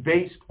solely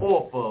based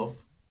off of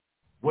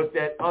what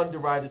that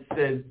underwriter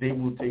says they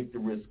will take the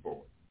risk on.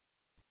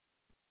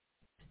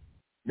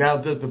 Now,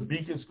 does the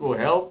Beacon score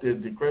help?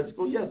 Does the credit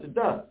score? Yes, it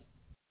does.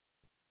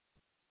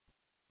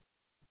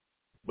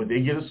 But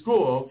they get a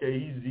score. Okay,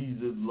 he's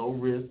at low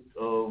risk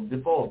of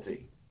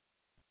defaulting.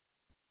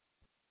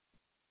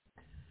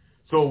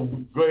 So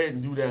go ahead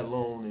and do that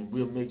loan, and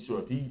we'll make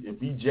sure if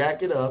he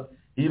jack it up,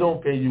 he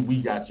don't pay you,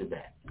 we got your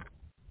back.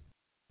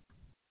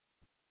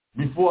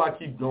 Before I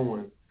keep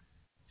going,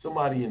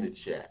 somebody in the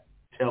chat,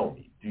 tell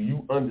me, do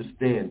you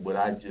understand what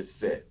I just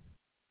said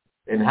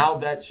and how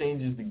that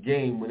changes the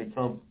game when it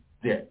comes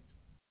to debt?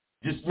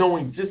 Just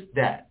knowing just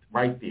that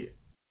right there.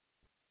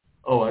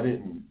 Oh, I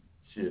didn't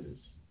share this.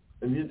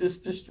 And this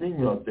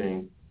StreamYard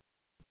thing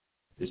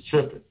is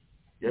tripping.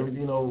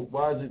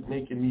 Why is it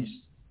making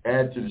me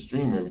add to the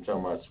stream every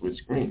time I switch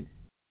screen?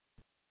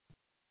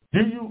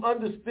 Do you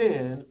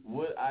understand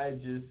what I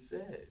just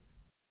said?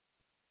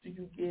 Do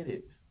you get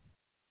it?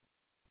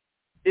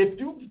 If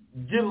you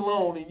get a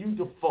loan and you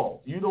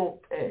default, you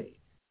don't pay,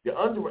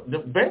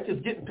 The bank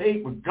is getting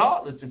paid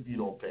regardless if you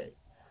don't pay.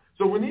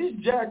 So when these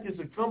jackets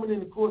are coming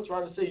into court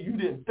trying to say you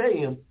didn't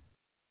pay them,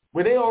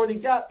 when they already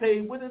got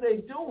paid, what are they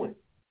doing?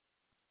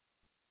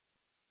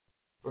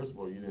 First of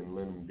all, you didn't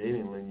lend them. They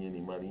didn't lend you any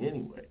money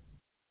anyway.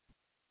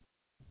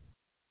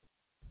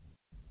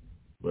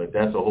 But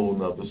that's a whole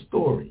nother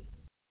story.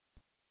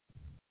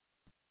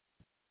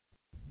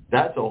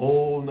 That's a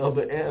whole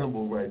nother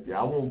animal right there.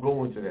 I won't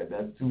go into that.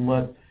 That's too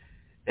much.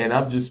 And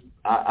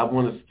I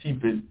want to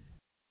keep it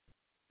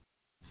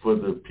for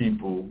the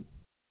people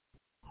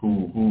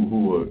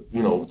who are,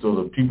 so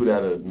the people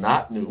that are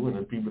not new and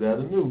the people that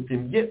are new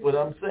can get what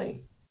I'm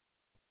saying.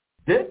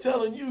 They're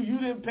telling you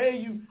didn't pay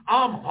you,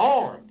 I'm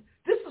harmed.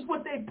 This is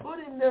what they put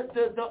in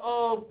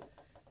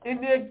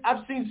in there.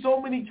 I've seen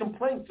so many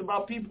complaints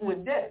about people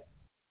in debt.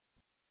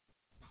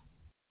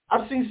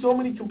 I've seen so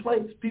many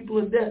complaints, people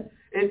in debt.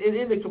 And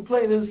in the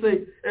complaint, they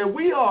say, and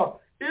we are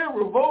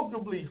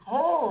irrevocably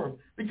harmed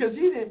because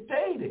he didn't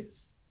pay this.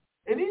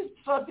 And these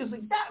suckers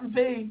have gotten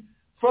paid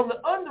from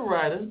the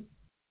underwriter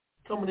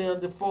coming in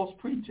under false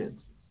pretenses.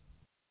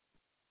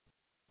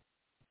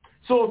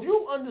 So if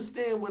you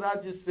understand what I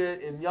just said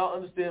and y'all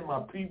understand my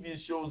previous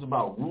shows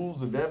about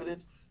rules of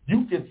evidence,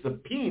 you can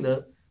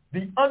subpoena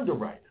the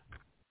underwriter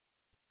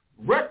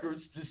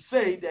records to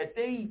say that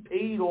they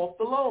paid off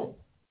the loan.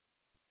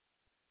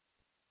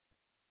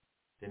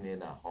 Then they're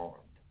not harmed.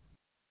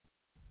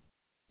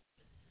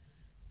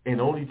 And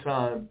the only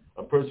time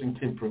a person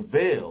can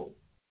prevail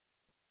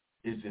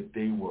is if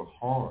they were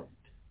harmed.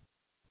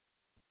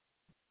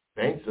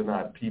 Banks are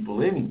not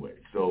people anyway,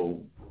 so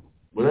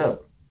whatever.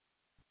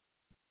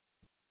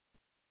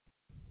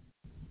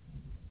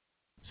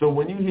 So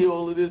when you hear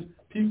all of this,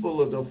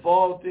 people are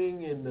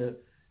defaulting and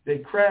they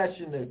crash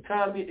in the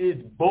economy,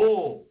 it's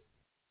bull.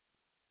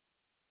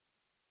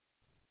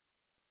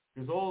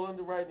 Because all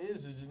underwriting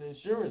is an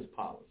insurance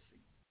policy.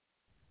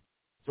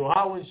 So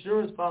how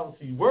insurance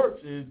policy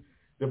works is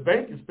the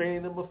bank is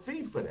paying them a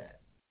fee for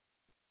that.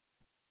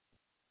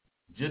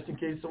 Just in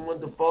case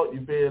someone default,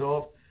 you pay it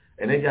off.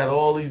 And they got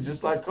all these,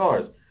 just like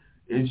cars.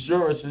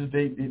 Insurances,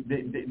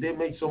 they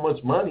make so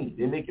much money.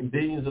 They're making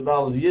billions of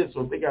dollars a year.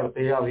 So if they got to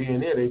pay out here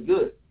and there, they're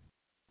good.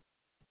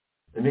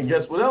 And then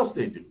guess what else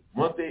they do?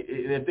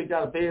 If they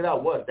got to pay it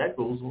out, what? That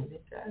goes on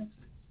their taxes.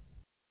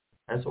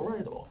 That's a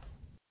write-off.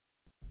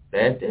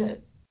 Bad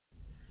debt.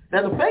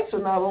 Now, the banks are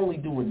not only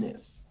doing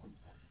this.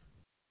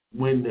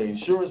 When the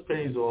insurance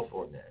pays off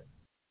on that,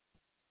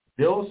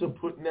 they're also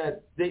putting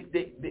that,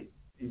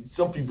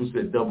 some people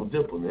said double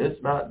dipping.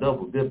 It's not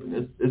double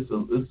dipping.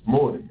 It's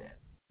more than that.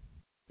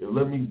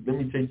 Let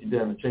me take you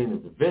down the chain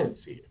of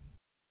events here.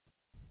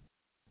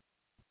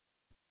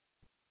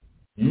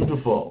 You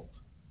default.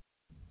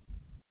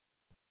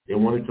 They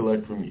want to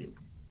collect from you,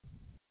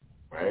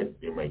 right?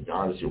 They might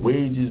garnish your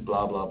wages,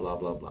 blah, blah, blah,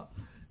 blah, blah.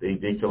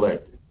 They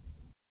collect it.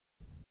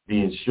 The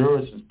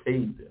insurance has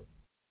paid them,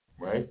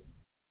 right?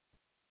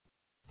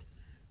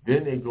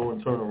 Then they go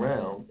and turn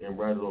around and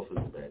write it off as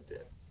a bad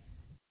debt.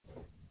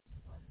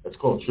 That's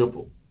called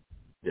triple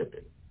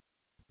dipping.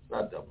 It's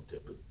not double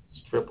dipping.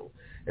 It's triple.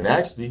 And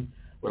actually,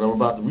 what I'm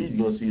about to read,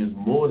 you're going to see is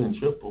more than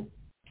triple.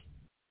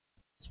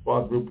 It's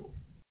quadruple.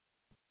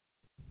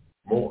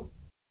 More.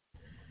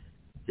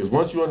 Because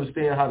once you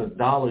understand how the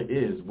dollar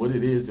is, what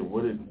it is and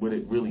what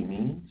it really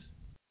means,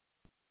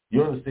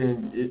 you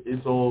understand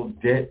it's all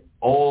debt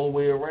all the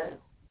way around.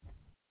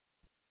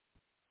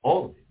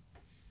 All of it.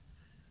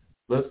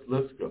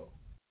 Let's go.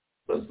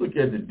 Let's look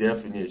at the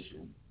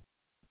definition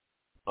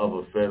of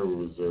a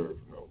Federal Reserve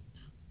note.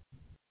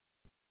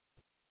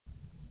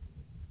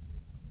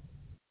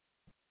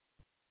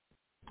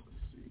 Let's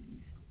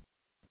see.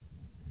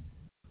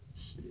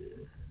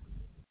 Share.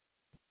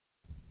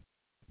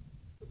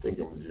 I think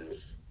I'm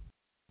just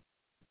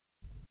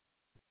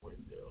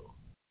window.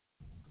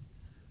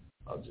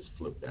 I'll just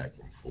flip back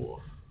and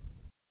forth,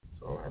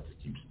 so I don't have to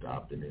keep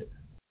stopping it.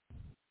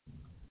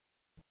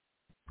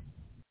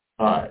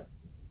 All right.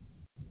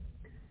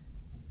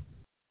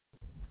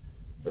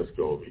 Let's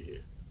go over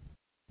here.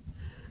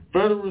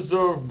 Federal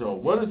Reserve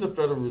Note. What is a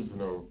Federal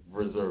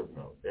Reserve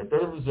Note? A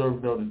Federal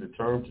Reserve Note is a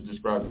term to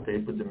describe the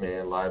paper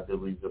demand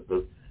liabilities of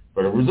the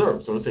Federal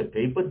Reserve. So it's a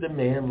paper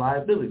demand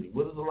liability.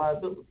 What is a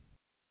liability?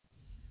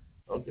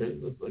 Okay,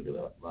 let's look it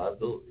up.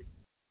 Liability.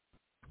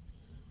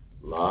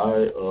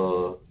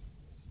 Liability.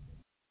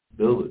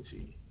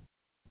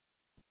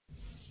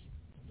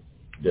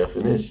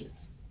 Definition.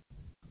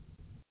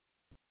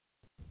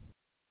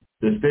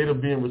 The state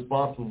of being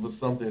responsible for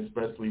something,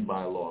 especially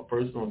by law. A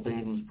person or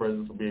thing whose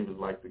presence or behavior is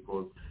likely to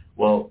cause,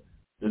 well,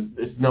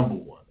 it's number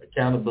one,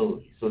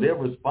 accountability. So they're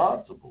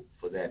responsible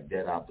for that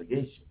debt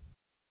obligation.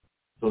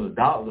 So the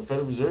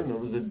Federal Reserve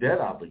Note is a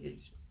debt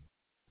obligation.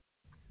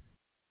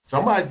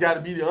 Somebody's got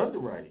to be the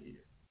underwriter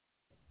here,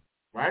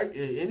 right?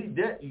 Any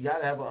debt, you got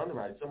to have an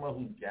underwriter, someone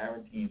who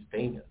guarantees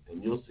payment,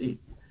 and you'll see.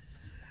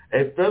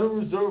 A Federal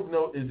Reserve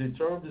Note is a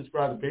term to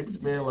describe the paper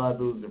demand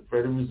liabilities of the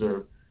Federal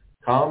Reserve,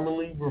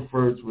 commonly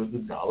referred to as the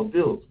dollar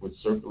bills, which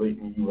circulate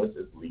in the U.S.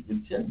 as legal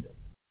tender.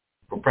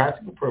 For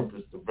practical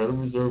purpose, the Federal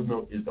Reserve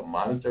Note is the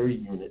monetary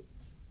unit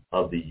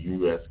of the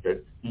U.S.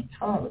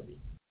 economy.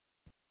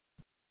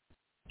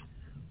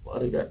 Why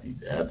they got these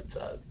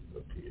advertisements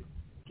up here?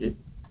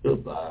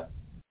 Goodbye.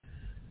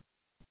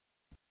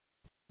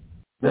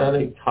 Now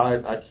they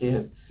hide. I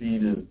can't see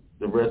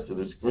the rest of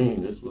the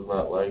screen. This was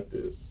not like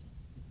this.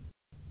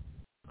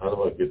 How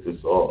do I get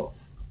this off?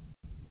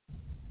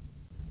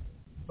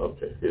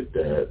 Okay, hit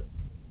that.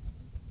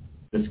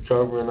 It's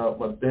covering up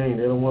my thing.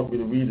 They don't want me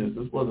to read this.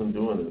 This wasn't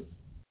doing this.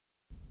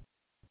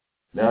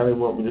 Now they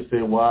want me to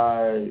say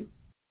why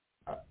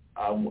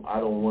I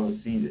don't want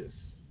to see this.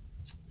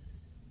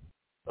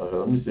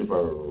 Let me see if I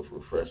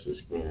refresh the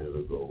screen.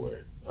 It'll go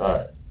away.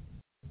 All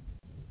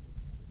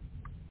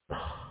right.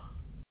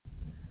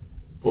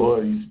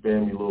 Boy, these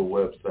spammy little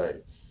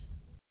websites.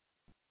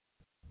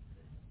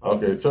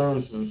 Okay,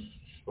 terms is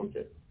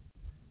okay.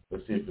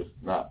 Let's see if it's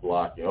not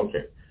blocking.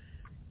 Okay.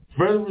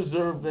 Federal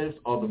Reserve notes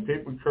are the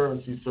paper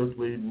currency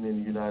circulating in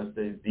the United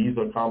States. These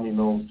are commonly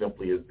known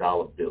simply as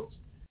dollar bills.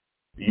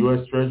 The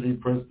U.S. Treasury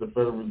prints the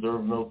Federal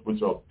Reserve notes,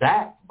 which are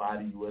backed by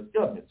the U.S.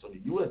 government. So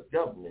the U.S.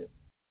 government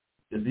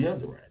is the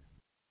underwriter.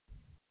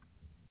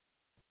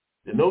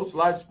 The notes'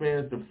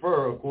 lifespans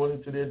differ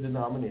according to their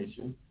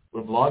denomination,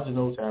 with larger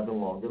notes having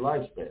longer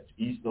lifespans.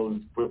 Each note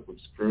is equipped with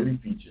security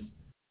features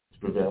to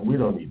prevent. We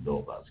don't need to know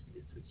about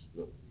security features.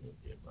 We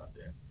don't care about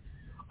that.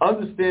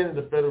 Understanding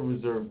the Federal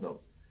Reserve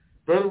notes.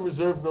 Federal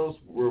Reserve notes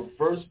were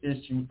first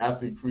issued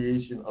after the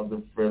creation of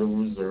the Federal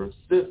Reserve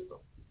System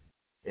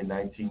in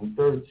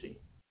 1913.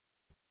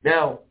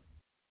 Now,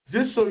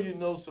 just so you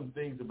know some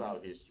things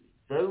about history,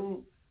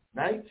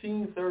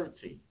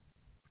 1913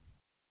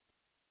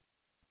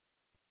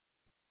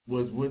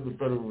 was when the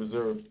Federal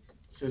Reserve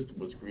System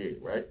was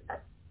created, right?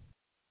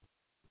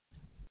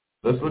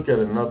 Let's look at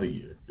another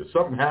year, because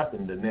something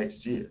happened the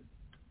next year.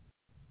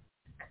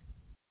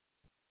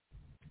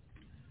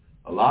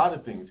 A lot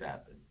of things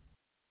happened.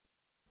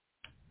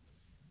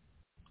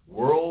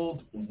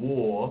 World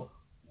War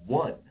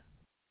I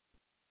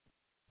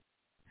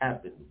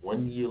happened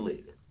 1 year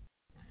later.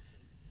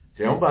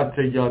 See, I'm about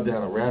to take y'all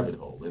down a rabbit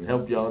hole and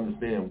help y'all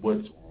understand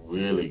what's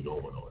really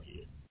going on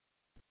here.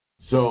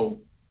 So,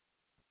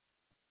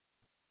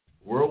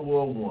 World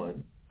War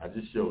I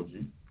just showed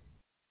you,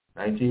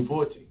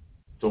 1914.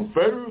 So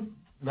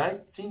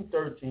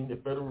 1913, the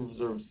Federal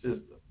Reserve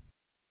System,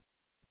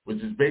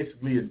 which is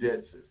basically a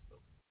debt system.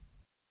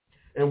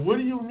 And what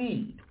do you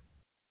need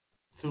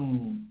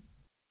to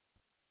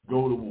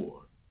go to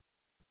war?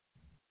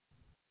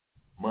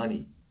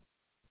 Money.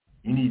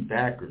 You need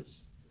backers.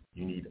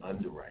 You need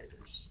underwriters.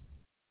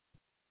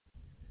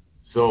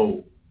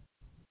 So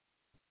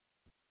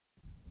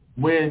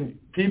when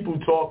people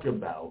talk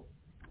about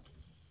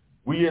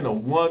we in a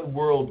one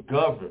world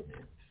government,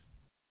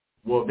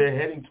 well, they're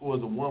heading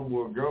towards a one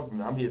world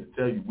government. I'm here to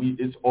tell you,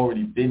 it's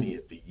already been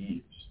here for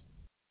years,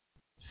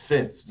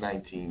 since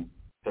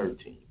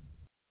 1913.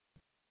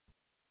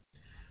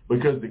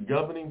 Because the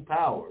governing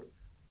power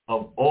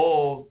of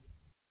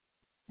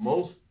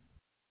most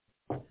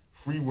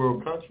free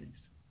world countries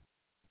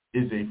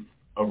is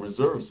a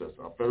reserve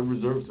system, a Federal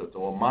Reserve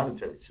System, or a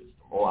monetary system,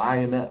 or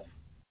IMF.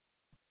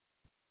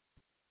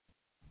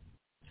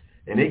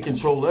 And they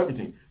control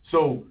everything.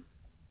 So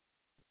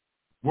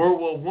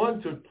World War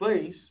I took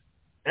place,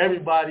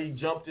 everybody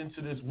jumped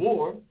into this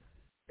war,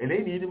 and they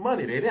needed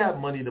money. They didn't have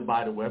money to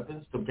buy the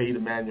weapons, to pay the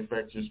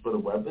manufacturers for the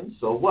weapons.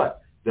 So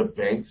what? The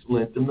banks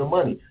lent them the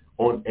money.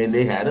 And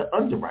they had an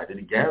underwriter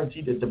to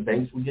guarantee that the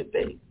banks would get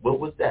paid. What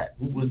was that?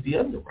 Who was the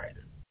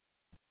underwriter?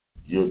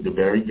 The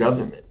very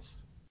governments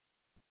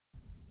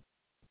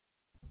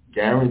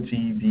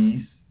guaranteed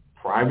these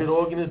private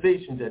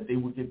organizations that they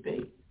would get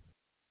paid.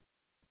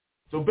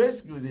 So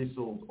basically, they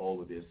sold all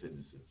of their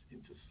citizens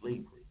into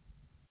slavery.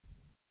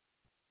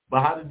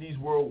 But how did these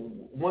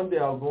one day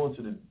I'll go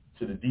into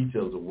the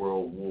details of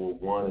World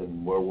War I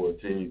and World War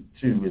II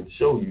and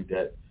show you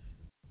that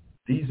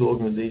these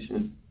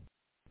organizations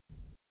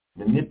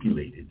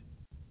manipulated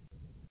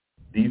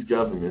these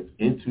governments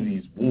into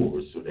these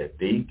wars so that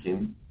they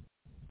can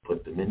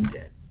put them in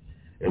debt.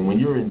 And when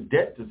you're in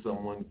debt to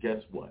someone,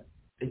 guess what?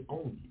 They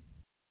own you.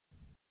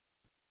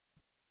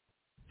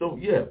 So,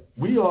 yeah,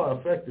 we are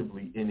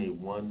effectively in a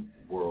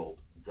one-world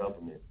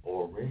government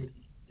already,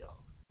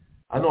 y'all.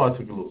 I know I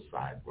took a little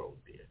side road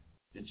there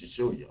just to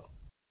show y'all.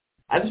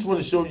 I just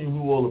want to show you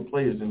who all the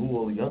players and who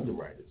all the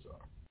underwriters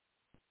are.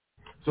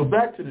 So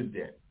back to the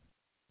debt.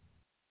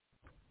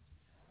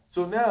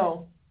 So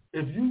now,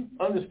 if you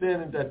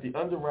understand that the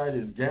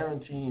underwriter is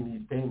guaranteeing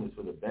these payments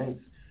for the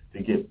banks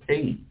to get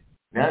paid,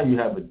 now you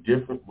have a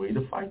different way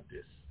to fight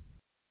this.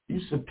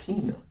 You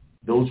subpoena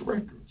those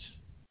records.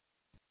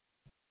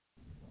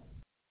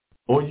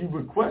 Or you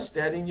request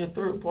that in your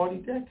third-party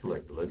debt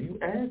collector letter. You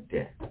add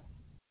that.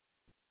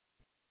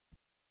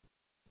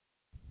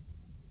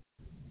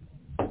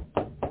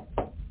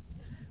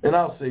 And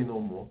I'll say no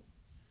more.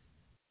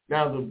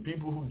 Now, the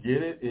people who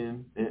get it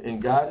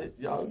and got it,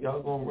 y'all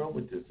gonna run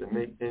with this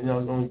and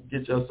y'all gonna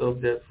get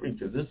yourself debt free,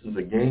 because this is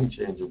a game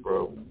changer,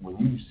 bro. When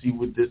you see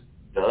what this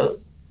does,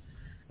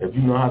 if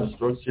you know how to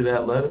structure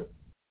that letter,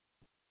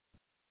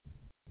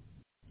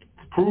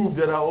 Prove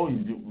that I owe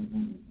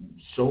you.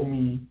 Show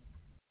me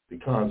the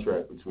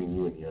contract between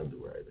you and the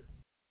underwriter.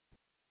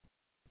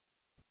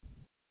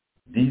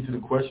 These are the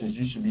questions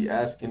you should be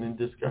asking in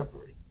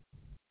discovery.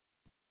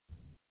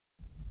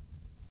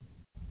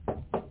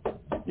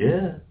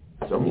 Yeah.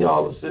 Some of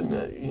y'all are sitting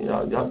there,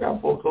 y'all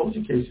got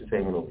foreclosure cases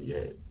hanging over your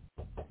head.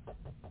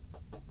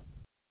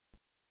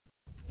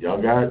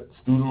 Y'all got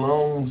student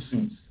loan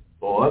suits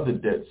or other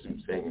debt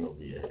suits hanging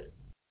over your head.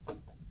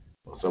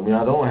 Well, some of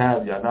y'all don't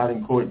have, y'all not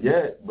in court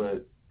yet,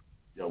 but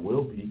y'all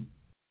will be.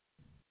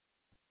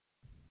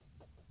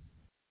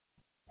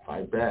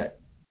 Fight back.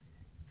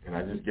 And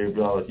I just gave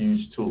y'all a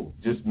huge tool.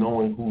 Just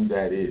knowing who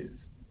that is,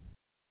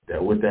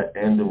 that what that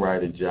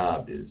underwriter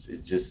job is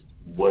just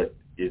what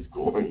is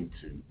going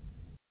to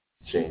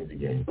change the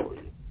game for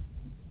you.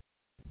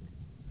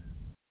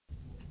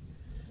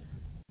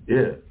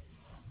 Yeah.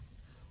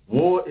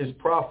 War is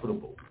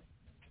profitable.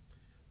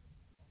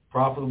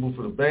 Profitable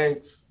for the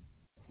banks,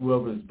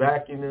 whoever's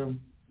backing them,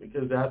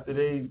 because after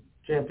they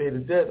can't pay the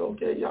debt,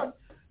 okay, y'all,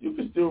 you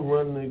can still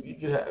run, you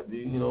can have,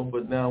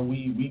 but now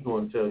we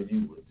going to tell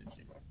you what to do.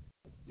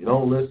 You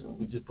don't listen,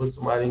 we just put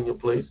somebody in your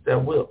place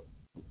that will.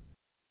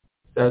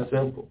 That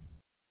simple.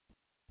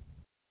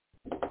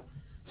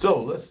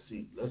 So let's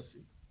see. Let's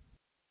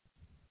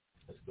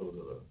go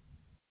to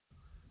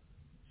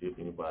see if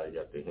anybody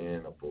got their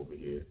hand up over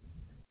here.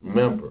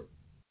 Remember,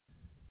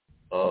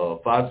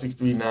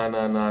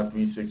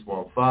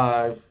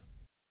 563-999-3615.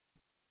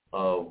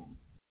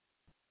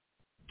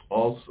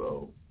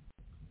 Also,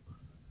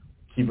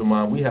 keep in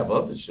mind, we have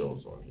other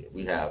shows on here.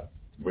 We have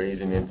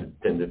Raising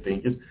Independent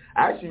Thinkers.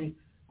 Actually,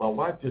 my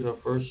wife did her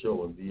first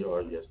show on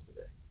VR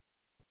yesterday.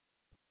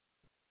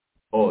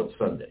 Oh, it's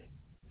Sunday.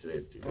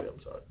 Today's Tuesday,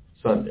 I'm sorry.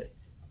 Sunday.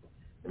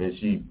 And then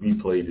she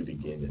replayed it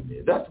again in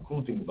there. That's the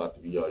cool thing about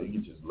the VR. You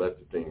can just let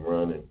the thing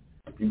run, and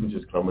people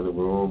just come in the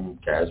room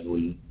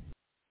casually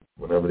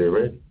whenever they're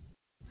ready.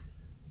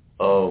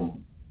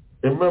 And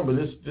remember,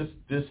 this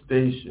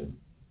station,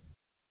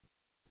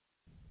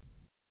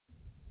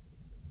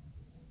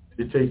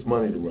 it takes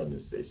money to run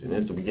this station.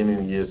 It's the beginning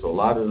of the year, so a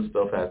lot of the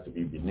stuff has to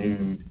be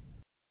renewed.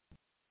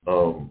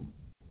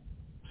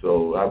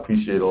 So I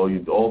appreciate all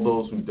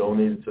those who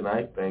donated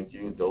tonight. Thank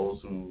you. Those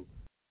who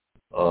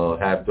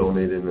have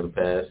donated in the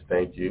past,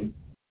 thank you.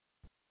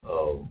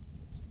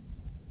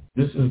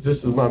 This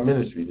is my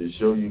ministry, to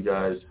show you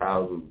guys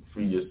how to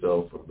free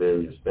yourself from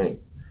various things.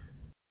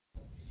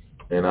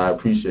 And I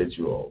appreciate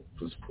you all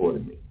for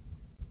supporting me.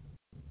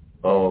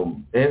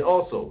 And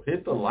also,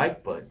 hit the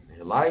like button.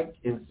 Like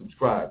and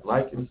subscribe.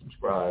 Like and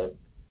subscribe.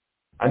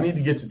 I need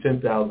to get to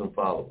 10,000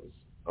 followers.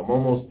 I'm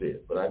almost there,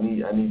 but I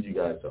need you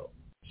guys' help.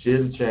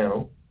 Share the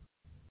channel.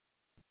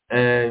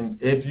 And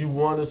if you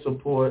want to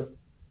support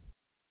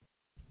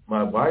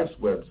my wife's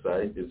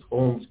website, it's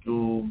home-.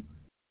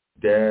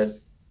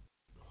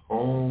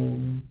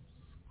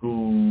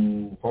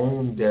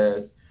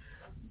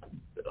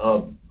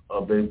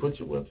 Babe, put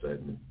your website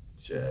in the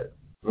chat.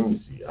 Let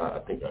me see. I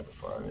think I can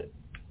find it.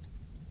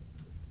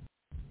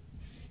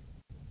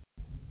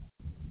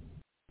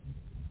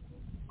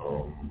 I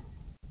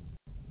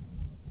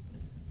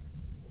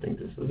think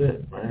this is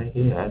it right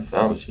here. I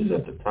found it. She's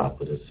at the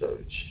top of the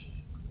search.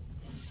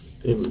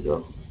 There we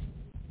go.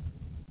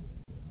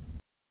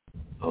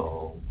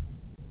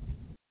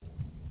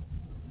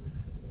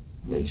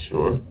 Make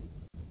sure.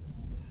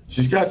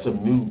 She's got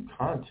some new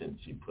content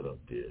she put up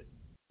there.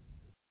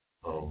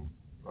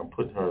 I'm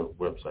putting her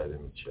website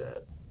in the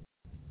chat.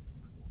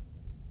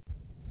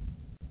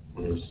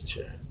 Where's the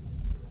chat?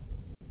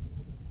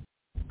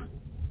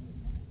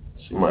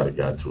 She might have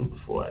got to it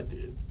before I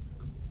did.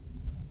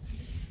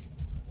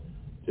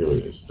 There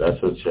it is. That's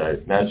her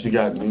chat. Now she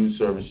got new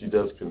service. She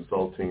does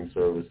consulting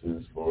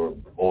services for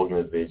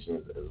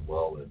organizations as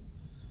well. And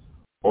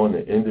on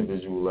the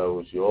individual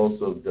level, she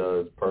also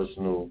does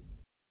personal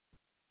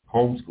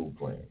homeschool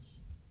plans.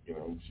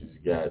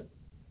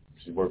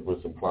 She's working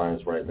with some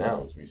clients right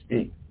now as we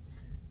speak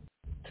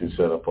to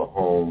set up a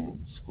home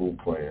school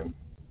plan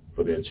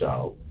for their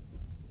child.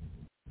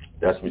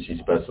 That's what she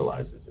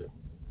specializes in.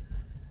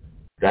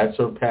 That's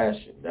her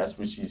passion. That's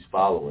what she's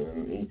following.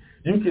 And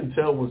you can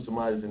tell when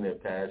somebody's in their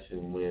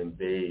passion when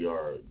they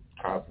are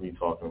constantly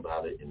talking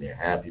about it and they're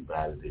happy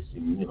about it. They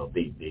you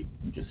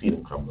can see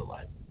them come to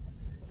life.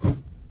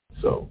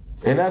 So,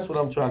 and that's what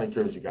I'm trying to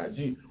encourage you guys.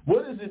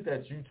 What is it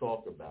that you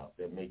talk about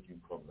that make you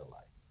come to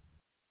life?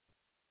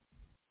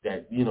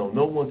 That,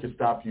 no one can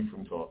stop you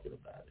from talking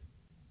about it.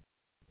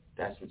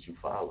 That's what you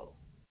follow.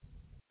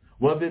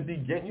 Whether it be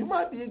you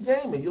might be a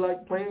gamer. You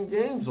like playing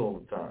games all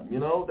the time.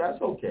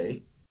 That's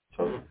okay.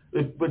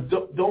 But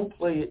don't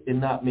play it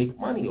and not make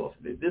money off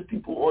of it. There's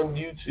people on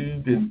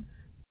YouTube and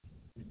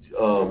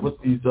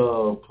what's these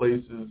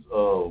places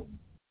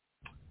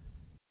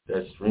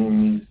that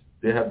stream these.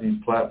 They have these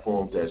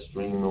platforms that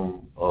stream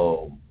them,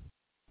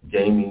 the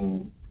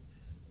gaming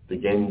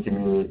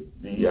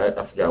community.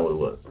 I forgot what it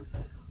was.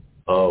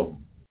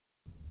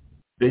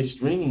 They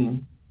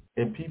stream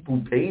and people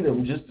pay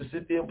them just to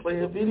sit there and play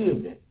a video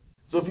game.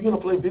 So if you're going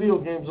to play video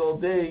games all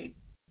day,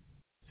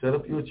 set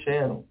up your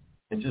channel.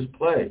 and just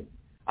play.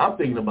 I'm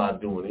thinking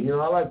about doing it. You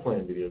know, I like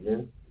playing video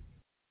games.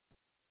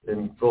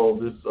 And so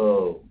this,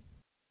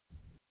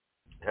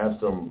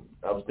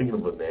 I was thinking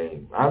of a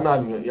name. I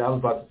was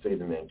about to say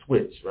the name.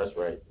 Twitch. That's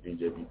right,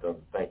 DJ B. Thunder.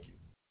 Thank you.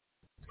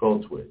 It's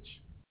called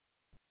Twitch.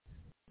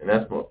 And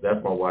that's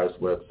my wife's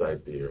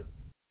website there.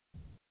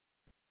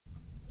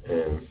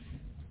 And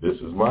this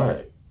is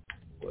my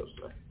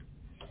website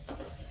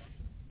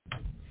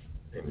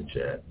in the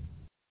chat.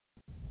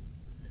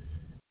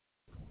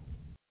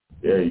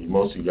 Yeah,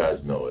 most of you guys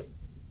know it.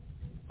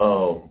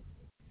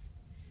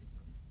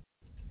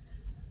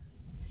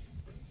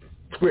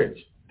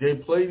 Twitch. They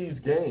play these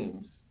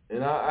games,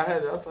 and I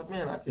was like,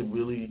 man, I could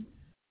really,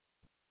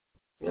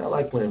 I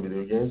like playing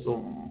video games,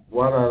 so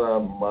why not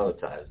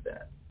monetize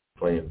that?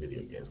 Playing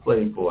video games.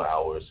 Play 4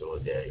 hours or a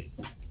day.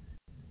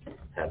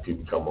 Have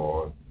people come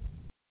on.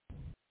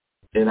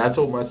 And I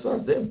told my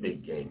sons, they're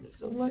big gamers.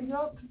 I'm like,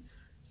 y'all,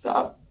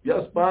 stop.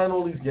 Y'all buying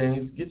all these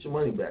games. Get your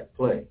money back.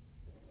 Play.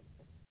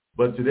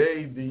 But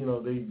today,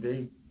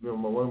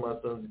 one of my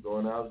sons is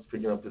going out. He's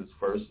picking up his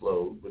first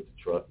load with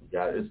the truck.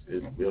 It's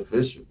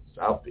official. It's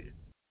out there.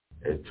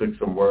 It took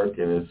some work,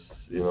 and it's,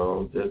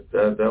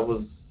 that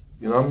was,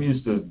 I'm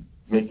used to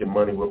making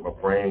money with my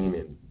brain,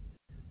 and,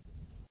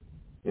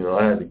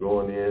 I had to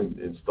go in there and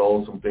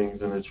install some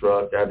things in the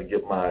truck. I had to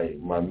get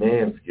my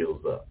man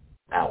skills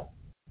out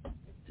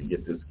to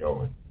get this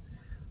going.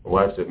 My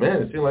wife said,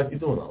 man, it seems like you're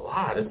doing a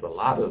lot. It's a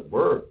lot of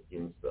work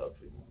and stuff.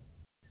 And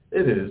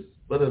it is,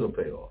 but it'll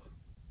pay off.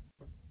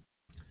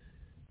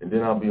 And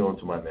then I'll be on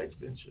to my next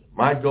venture.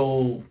 My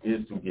goal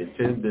is to get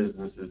 10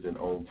 businesses and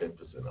own 10%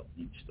 of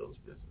each of those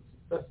businesses.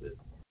 That's it.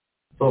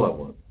 That's all I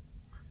want.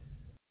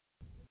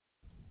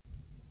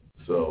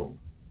 So,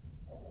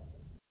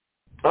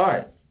 all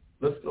right.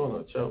 Let's go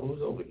on.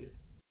 Who's over here?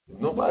 If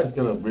nobody's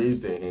going to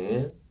raise their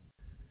hand,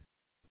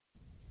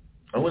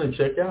 I'm going to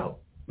check out.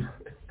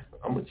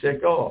 I'm going to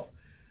check off.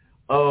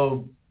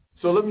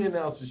 So let me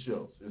announce the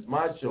shows. It's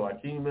my show,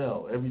 Akeem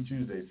L, every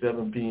Tuesday,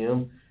 7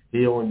 p.m.,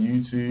 here on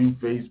YouTube,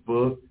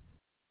 Facebook.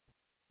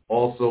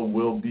 Also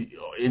will be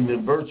in the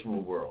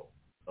virtual world.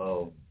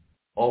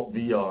 Alt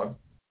VR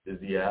is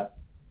the app.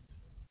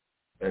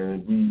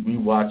 And we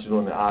watch it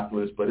on the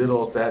Oculus, but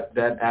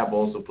that app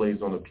also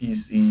plays on the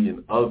PC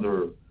and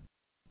other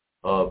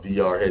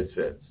VR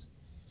headsets.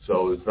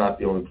 So it's not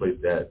the only place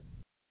that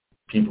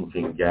people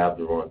can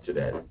gather onto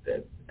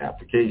that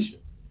application.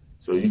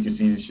 So you can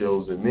see the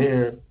shows in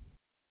there.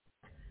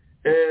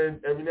 And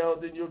every now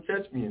and then you'll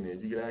catch me in there.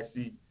 You can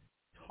actually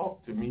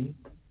talk to me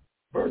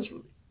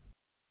virtually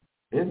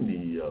in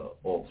the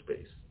alt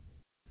space.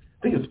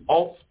 I think it's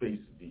alt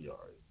space VR.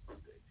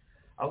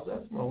 I was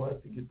asking my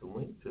wife to get the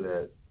link to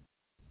that.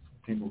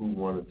 People who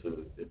wanted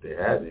to, if they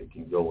had it,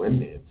 can go in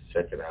there and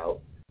check it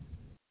out.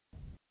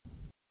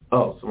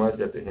 Oh, somebody's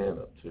got their hand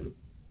up too.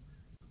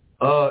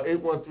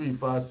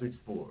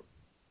 813-564.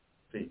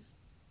 Peace.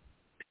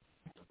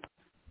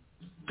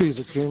 Peace,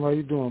 Akeem. How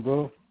you doing,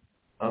 bro?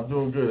 I'm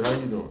doing good. How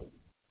you doing?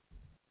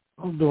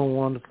 I'm doing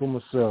wonderful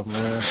myself,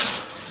 man.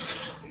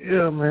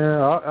 Yeah,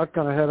 man. I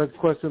kind of had a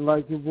question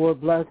like your boy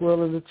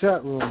Blackwell in the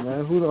chat room,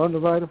 man. Who the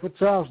underwriter for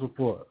child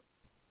support?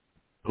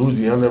 Who's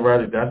the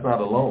underwriter? That's not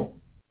a loan.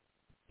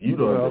 You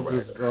the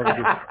underwriter.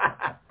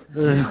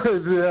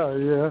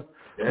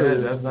 Yeah,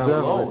 that's not a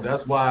loan.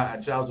 That's why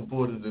child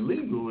support is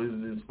illegal.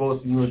 It's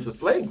forcing you into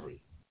slavery.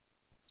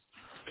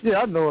 Yeah,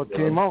 I know it,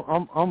 Kim.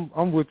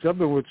 I'm with you. I've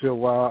been with you a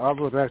while. I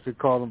was actually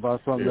calling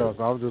about something else.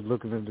 I was just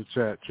looking in the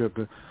chat,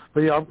 tripping.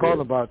 But yeah, I'm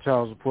calling about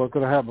child support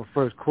because I had my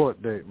first court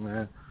date,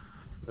 man,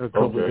 a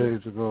couple of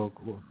days ago.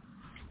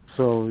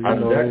 So how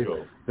did that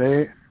go?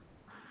 They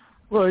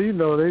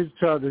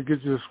tried to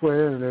get you to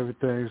swear in and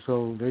everything,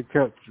 so they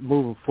kept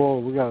moving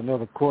forward. We got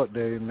another court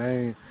date, and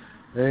they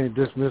ain't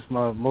dismissed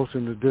my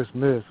motion to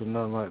dismiss or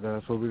nothing like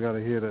that. So we got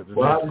to hear that the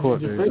next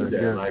court date. How did you think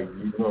that? Like,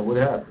 what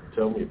happened?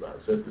 Tell me about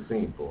it. Set the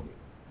scene for me.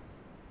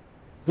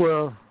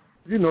 Well,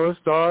 it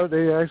started.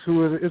 They asked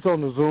who it's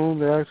on the Zoom.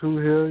 They asked who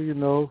here,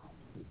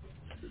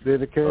 Then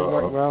they came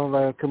back around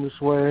like, can we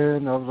swear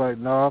in? I was like,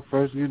 nah,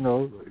 first, you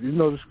know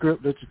the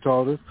script that you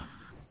taught us.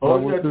 All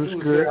you have to do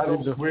is say, I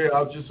don't swear,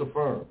 I'll just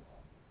affirm.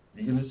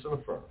 You can just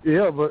affirm.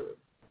 Yeah, but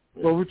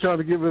we're trying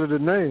to get rid of the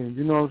name.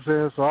 You know what I'm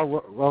saying? So I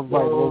was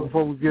like,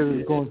 before we get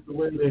it going.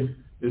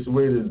 It's a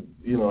way to,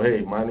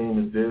 hey, my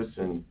name is this.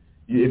 And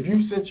if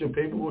you sent your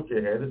paperwork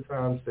ahead of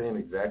time saying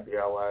exactly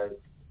how I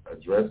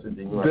address it,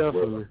 then you don't have to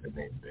worry about the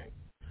name thing.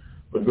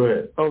 But go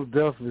ahead. Oh,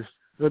 definitely.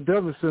 They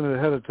definitely sent it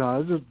ahead of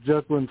time. It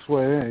just wouldn't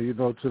swear in,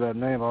 to that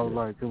name. I was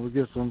like, can we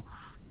get some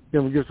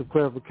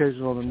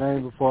clarification on the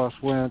name before I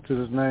swear into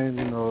this name?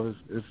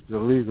 It's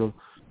illegal.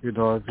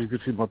 If you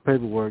could see my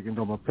paperwork,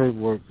 my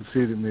paperwork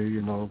preceded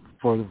me,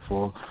 further.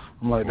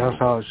 I'm like, that's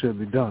how it should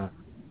be done.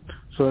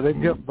 So they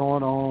kept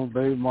going on,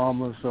 baby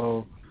mama.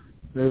 So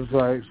it was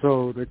like,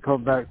 so they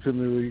come back to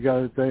me, you got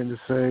anything to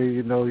say,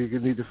 you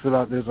need to fill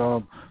out this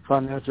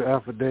financial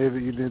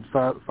affidavit. You need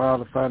to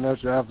file a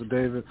financial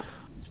affidavit.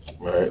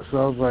 Right. So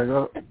I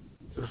was like,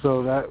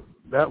 so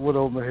that went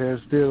over my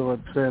head. Still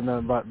wasn't saying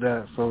nothing about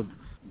that. So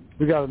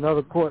we got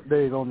another court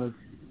date on the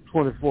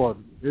 24th.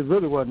 It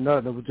really wasn't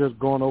nothing. It was just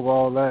going over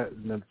all that.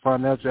 And the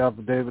financial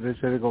affidavit, they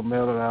said they're going to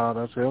mail it out.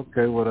 I said,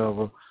 okay,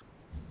 whatever.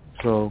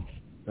 So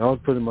that was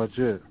pretty much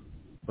it.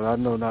 But I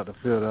know not to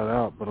fill that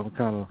out, but I'm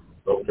kind of,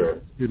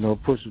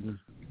 pushing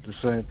the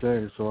same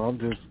thing. So I'm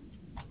just,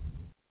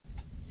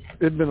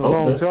 it's been a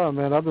long time,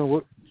 man. I've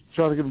been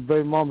trying to get my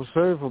baby mama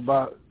served for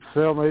about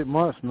 7 or 8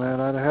 months,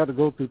 man. I had to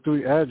go through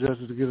 3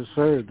 addresses to get her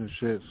served and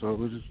shit. So it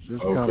was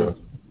just kind of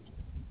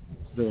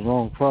been a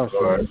long process.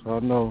 Right. So I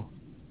know.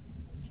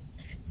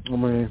 I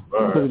mean,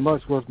 pretty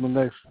much what's my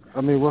next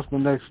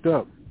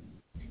step?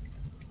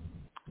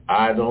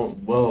 I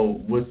don't.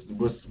 Well, what's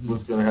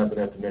going to happen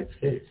at the next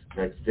date?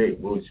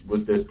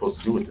 What's they supposed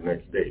to do with the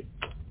next date?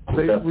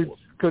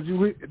 Because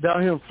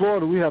down here in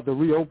Florida, we have to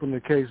reopen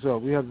the case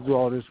up. We have to do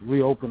all this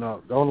reopen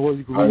up. The only way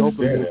you can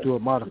reopen it is do a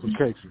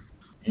modification.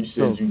 You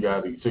said you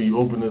got it. So you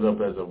open it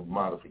up as a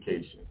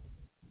modification.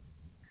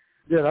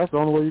 Yeah, that's the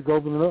only way you can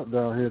open it up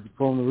down here,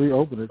 for them to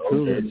reopen it,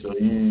 too. Okay, so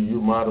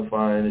you're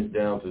modifying it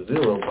down to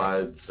 0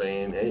 by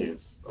saying, hey,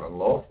 it's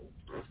unlawful.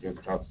 It's against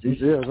the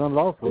Constitution. Yeah, it's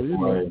unlawful.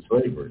 It's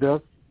slavery.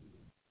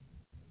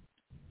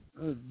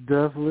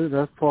 Definitely.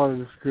 That's part of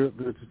the script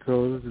that you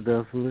told us,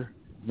 definitely.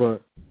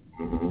 But,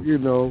 we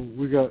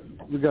got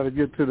to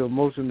get to the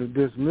motion to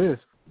dismiss.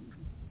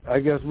 I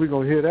guess we're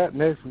going to hear that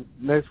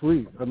next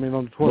week. I mean,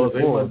 on the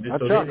 24th. They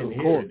didn't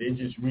hear it. They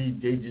just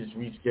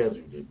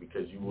rescheduled it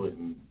because you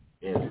wouldn't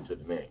answer to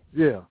the name.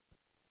 Yeah,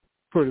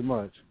 pretty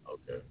much.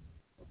 Okay.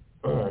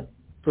 All right.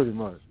 Pretty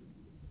much.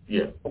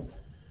 Yeah.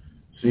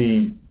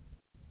 See,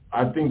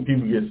 I think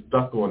people get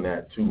stuck on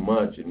that too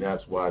much, and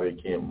that's why they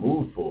can't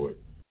move forward.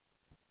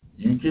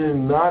 You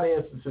can not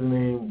answer to the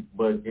name,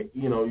 but,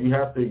 you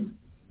have to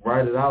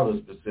write it out a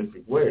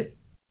specific way.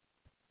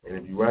 And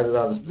if you write it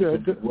out a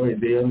specific way,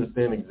 they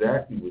understand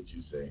exactly what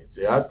you're saying.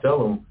 See, I tell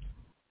them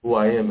who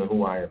I am and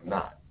who I am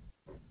not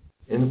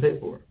in the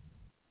paperwork.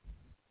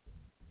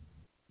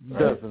 Right?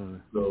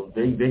 Definitely. So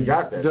they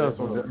got that. Definitely. That's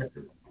on the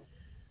record.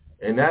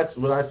 And that's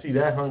what I see.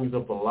 That hangs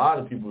up a lot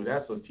of people.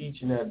 That's a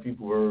teaching that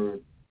people heard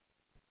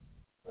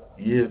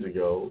years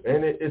ago.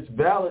 And it's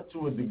valid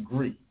to a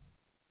degree.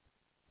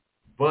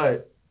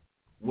 But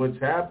what's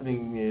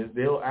happening is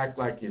they'll act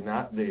like you're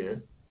not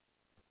there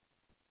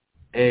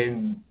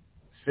and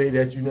say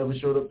that you never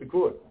showed up to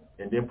court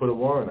and then put a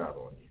warrant out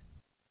on you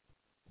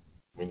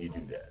when you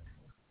do that.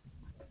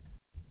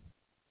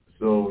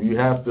 So you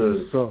have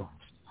to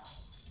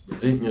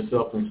present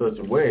yourself in such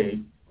a way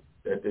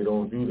that they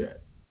don't do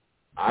that.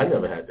 I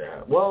never had that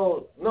happen.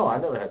 Well, no, I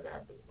never had that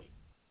happen to me.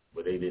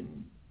 But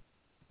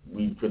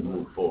we couldn't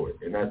move forward.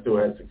 And I still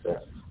had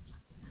success.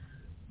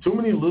 Too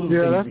many little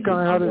things. That's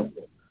kind of how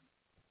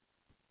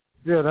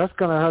that's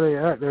kind of how they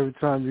act every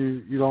time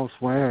you don't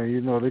swear.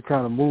 They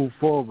kind of move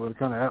forward, but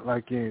kind of act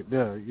like you ain't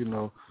there.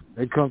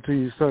 They come to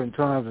you certain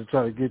times and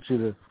try to get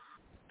you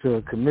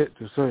to commit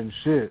to certain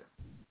shit.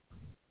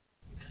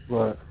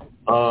 But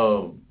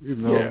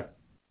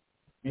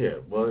yeah.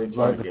 Well, they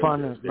try to get the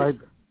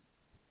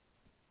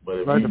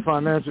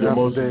financial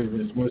affidavit.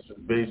 Dismissal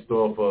is based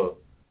off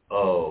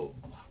of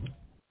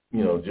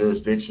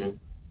jurisdiction.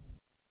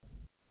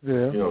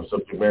 Yeah.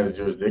 Subject matter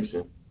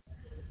jurisdiction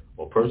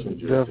or personal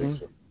jurisdiction.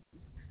 Definitely.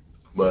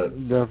 But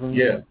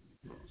yeah,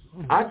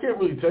 I can't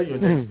really tell you a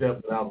next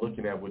step without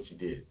looking at what you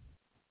did.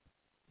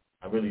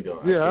 I really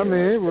don't. Yeah, I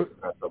mean,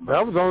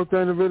 that was the only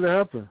thing that really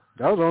happened.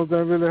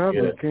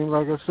 Yeah. King,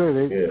 like I said,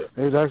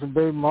 they was asking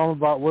baby mama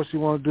about what she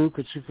want to do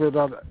because she filled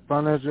out a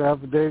financial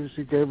affidavit.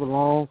 She gave a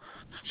loan.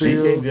 She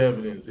gave the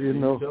evidence.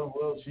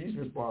 Well, she's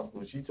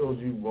responsible. She told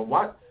you, well,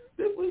 why?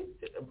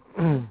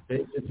 Pay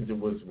attention to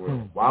what's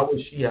wrong. Why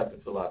would she have to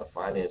fill out a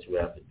financial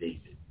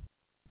affidavit?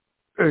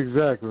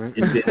 Exactly.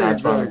 If they're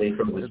not trying to make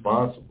her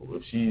responsible,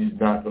 if she's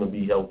not going to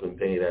be helping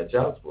pay that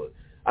child support.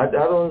 I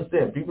don't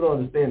understand. People don't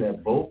understand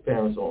that both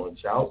parents are on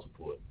child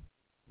support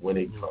when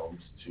it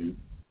comes to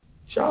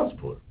child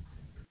support.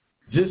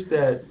 Just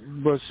that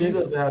she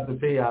doesn't have to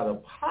pay out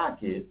of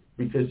pocket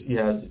because she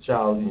has the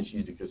child and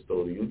she's the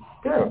custodial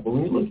parent. But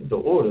when you look at the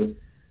order,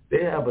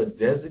 they have a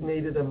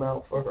designated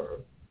amount for her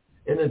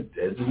and a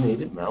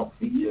designated amount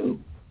for you.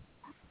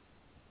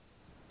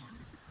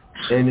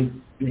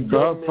 And the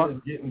government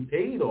is getting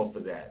paid off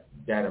of that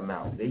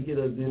amount. They get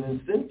an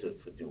incentive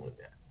for doing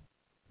that.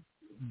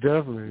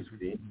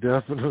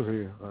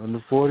 Definitely.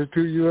 Under 42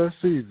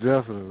 USC,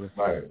 definitely.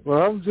 Right.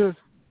 Well, I'm just,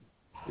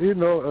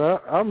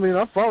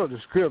 I followed the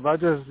script. I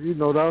just, that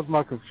was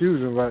my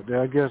confusion right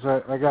there. I guess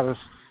I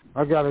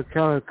gotta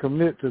kind of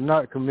commit to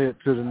not commit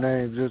to the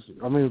name.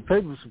 The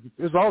papers,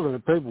 it's all in the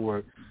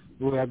paperwork.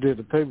 The way I did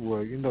the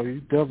paperwork, you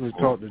definitely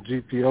taught the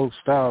GPO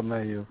style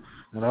manual,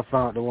 and I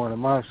found the one in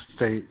my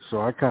state, so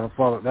I kind of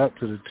followed that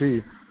to the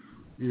T.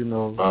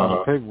 On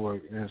the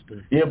paperwork and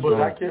stuff. Yeah, but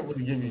I can't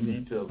really give you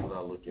details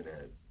without looking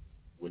at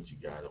what you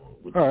got on.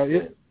 All right,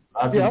 yeah.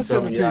 I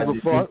tell you I did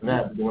this and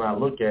that, but when I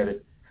look at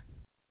it,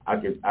 I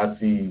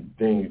see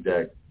things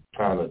that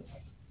kind of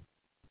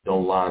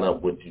don't line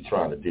up with what you're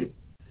trying to do.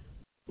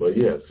 But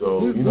yeah,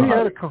 so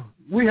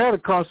we had a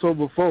console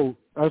before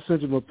I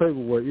sent you my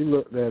paperwork. You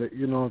looked at it.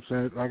 You know what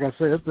I'm saying? Like I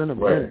said, it's been a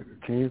minute,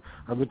 King.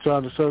 I've been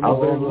trying to serve my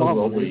baby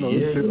mama.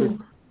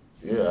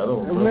 Yeah, I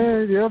don't know.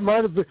 Man, yeah, it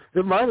might have been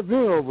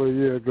over a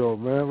year ago,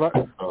 man.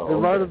 It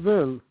might have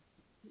been.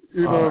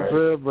 You know what I'm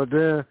saying? But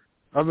then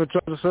I've been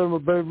trying to serve my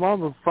baby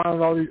mama,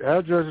 finding all these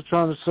addresses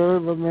trying to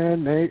serve her,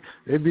 man.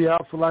 They be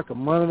out for like a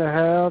month and a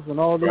half and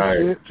all this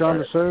shit trying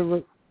to serve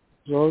it.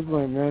 So it's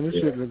like, man, this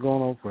shit been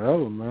going on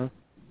forever, man.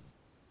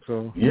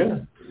 So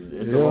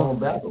it's a long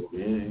battle.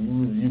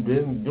 You've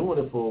been doing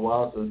it for a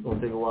while, so it's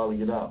gonna take a while to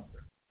get out.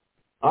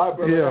 All right,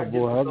 brother. Yeah,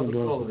 boy, I've been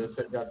doing it.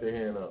 They got their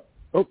hand up.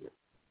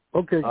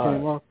 Okay,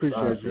 Kim, I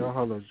appreciate you. I'll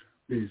holler at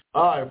you. Peace.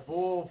 All right,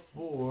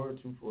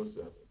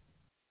 44247.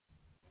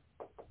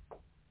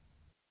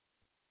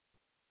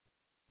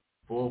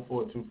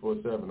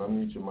 44247.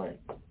 Unmute your mic.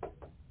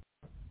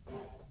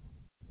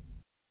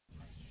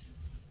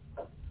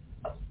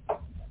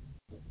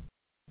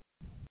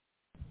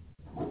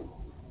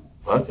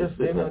 I guess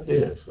they're not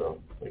there, so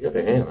they got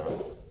their hand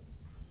up.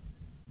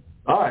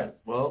 All right,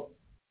 well,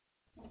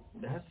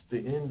 that's the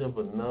end of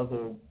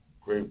another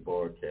great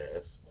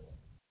broadcast.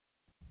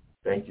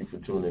 Thank you for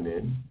tuning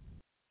in.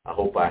 I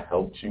hope I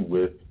helped you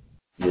with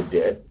your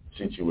debt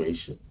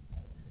situation.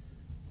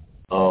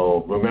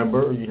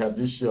 Remember, you have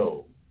this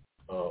show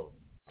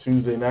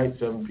Tuesday night,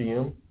 7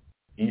 p.m.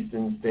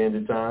 Eastern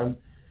Standard Time.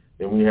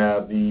 Then we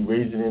have the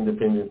Raising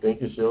Independent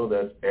Thinker show.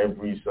 That's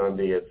every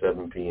Sunday at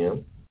 7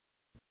 p.m.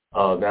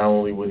 Not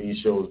only will these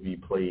shows be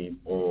played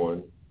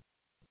on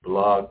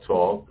Blog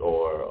Talk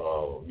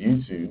or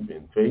YouTube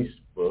and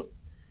Facebook,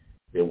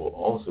 they will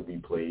also be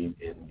played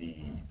in the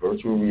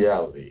virtual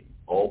reality,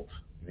 Alt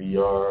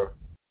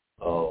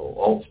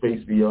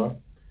Space VR.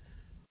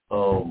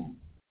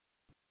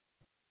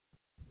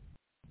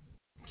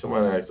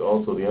 Somebody asked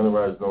also, the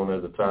Underwriters known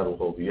as the title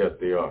holder. Yes,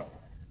 they are.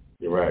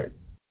 You're right.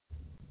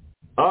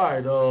 All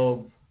right.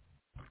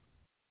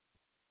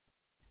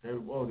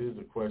 There's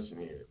a question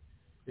here.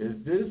 Is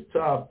this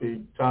topic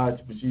tied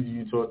to procedure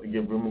you taught to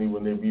get remedy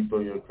when they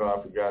refill your car?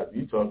 I forgot.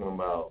 You talking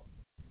about,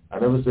 I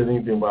never said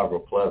anything about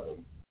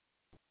replevin.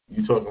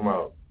 You talking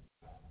about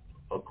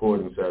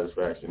accord and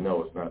satisfaction.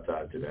 No, it's not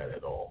tied to that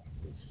at all.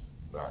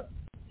 It's not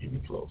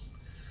even close.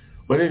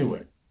 But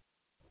anyway,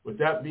 with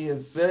that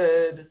being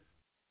said,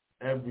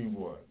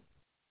 everyone,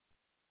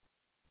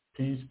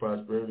 peace,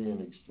 prosperity,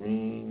 and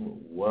extreme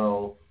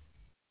wealth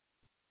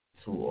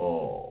to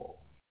all.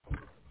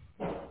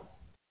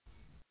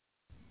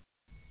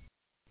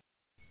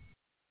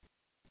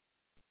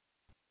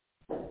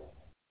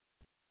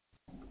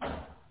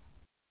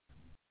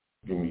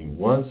 Give me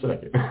 1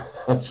 second.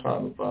 I'm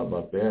trying to find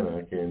my banner.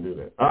 I can't do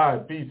that. All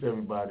right, peace,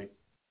 everybody.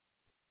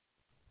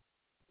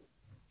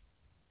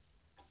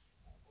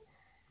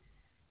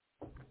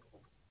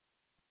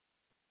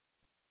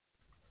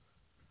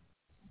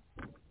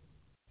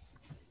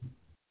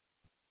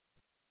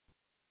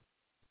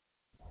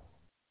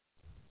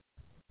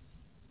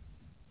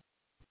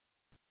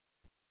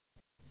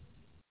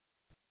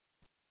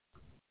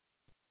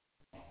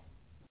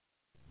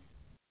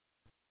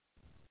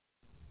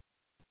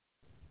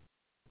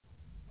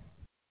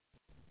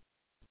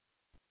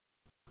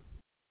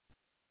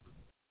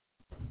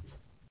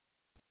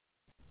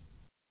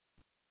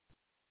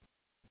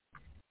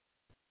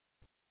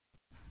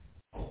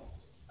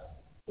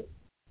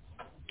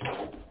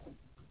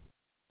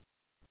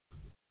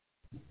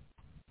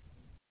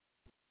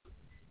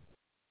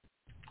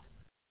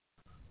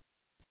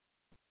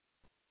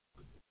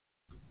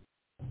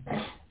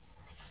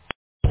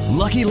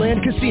 Lucky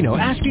Land Casino,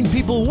 asking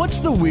people, what's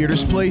the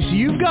weirdest place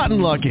you've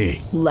gotten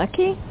lucky?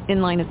 Lucky? In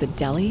line at the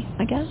deli,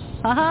 I guess?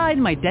 Aha,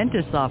 in my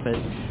dentist's office.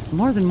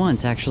 More than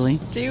once,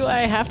 actually. Do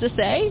I have to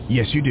say?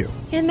 Yes, you do.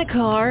 In the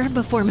car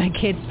before my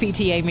kids'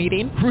 PTA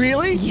meeting.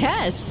 Really?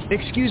 Yes.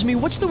 Excuse me,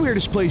 what's the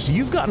weirdest place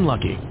you've gotten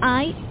lucky?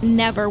 I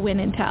never win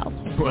and tell.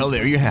 Well,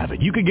 there you have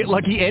it. You can get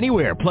lucky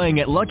anywhere, playing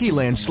at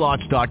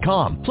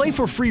LuckyLandSlots.com. Play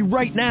for free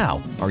right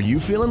now. Are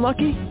you feeling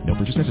lucky? No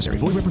purchase necessary.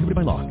 Void where prohibited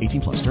by law.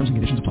 18+. Terms and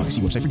conditions apply.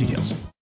 See website for details.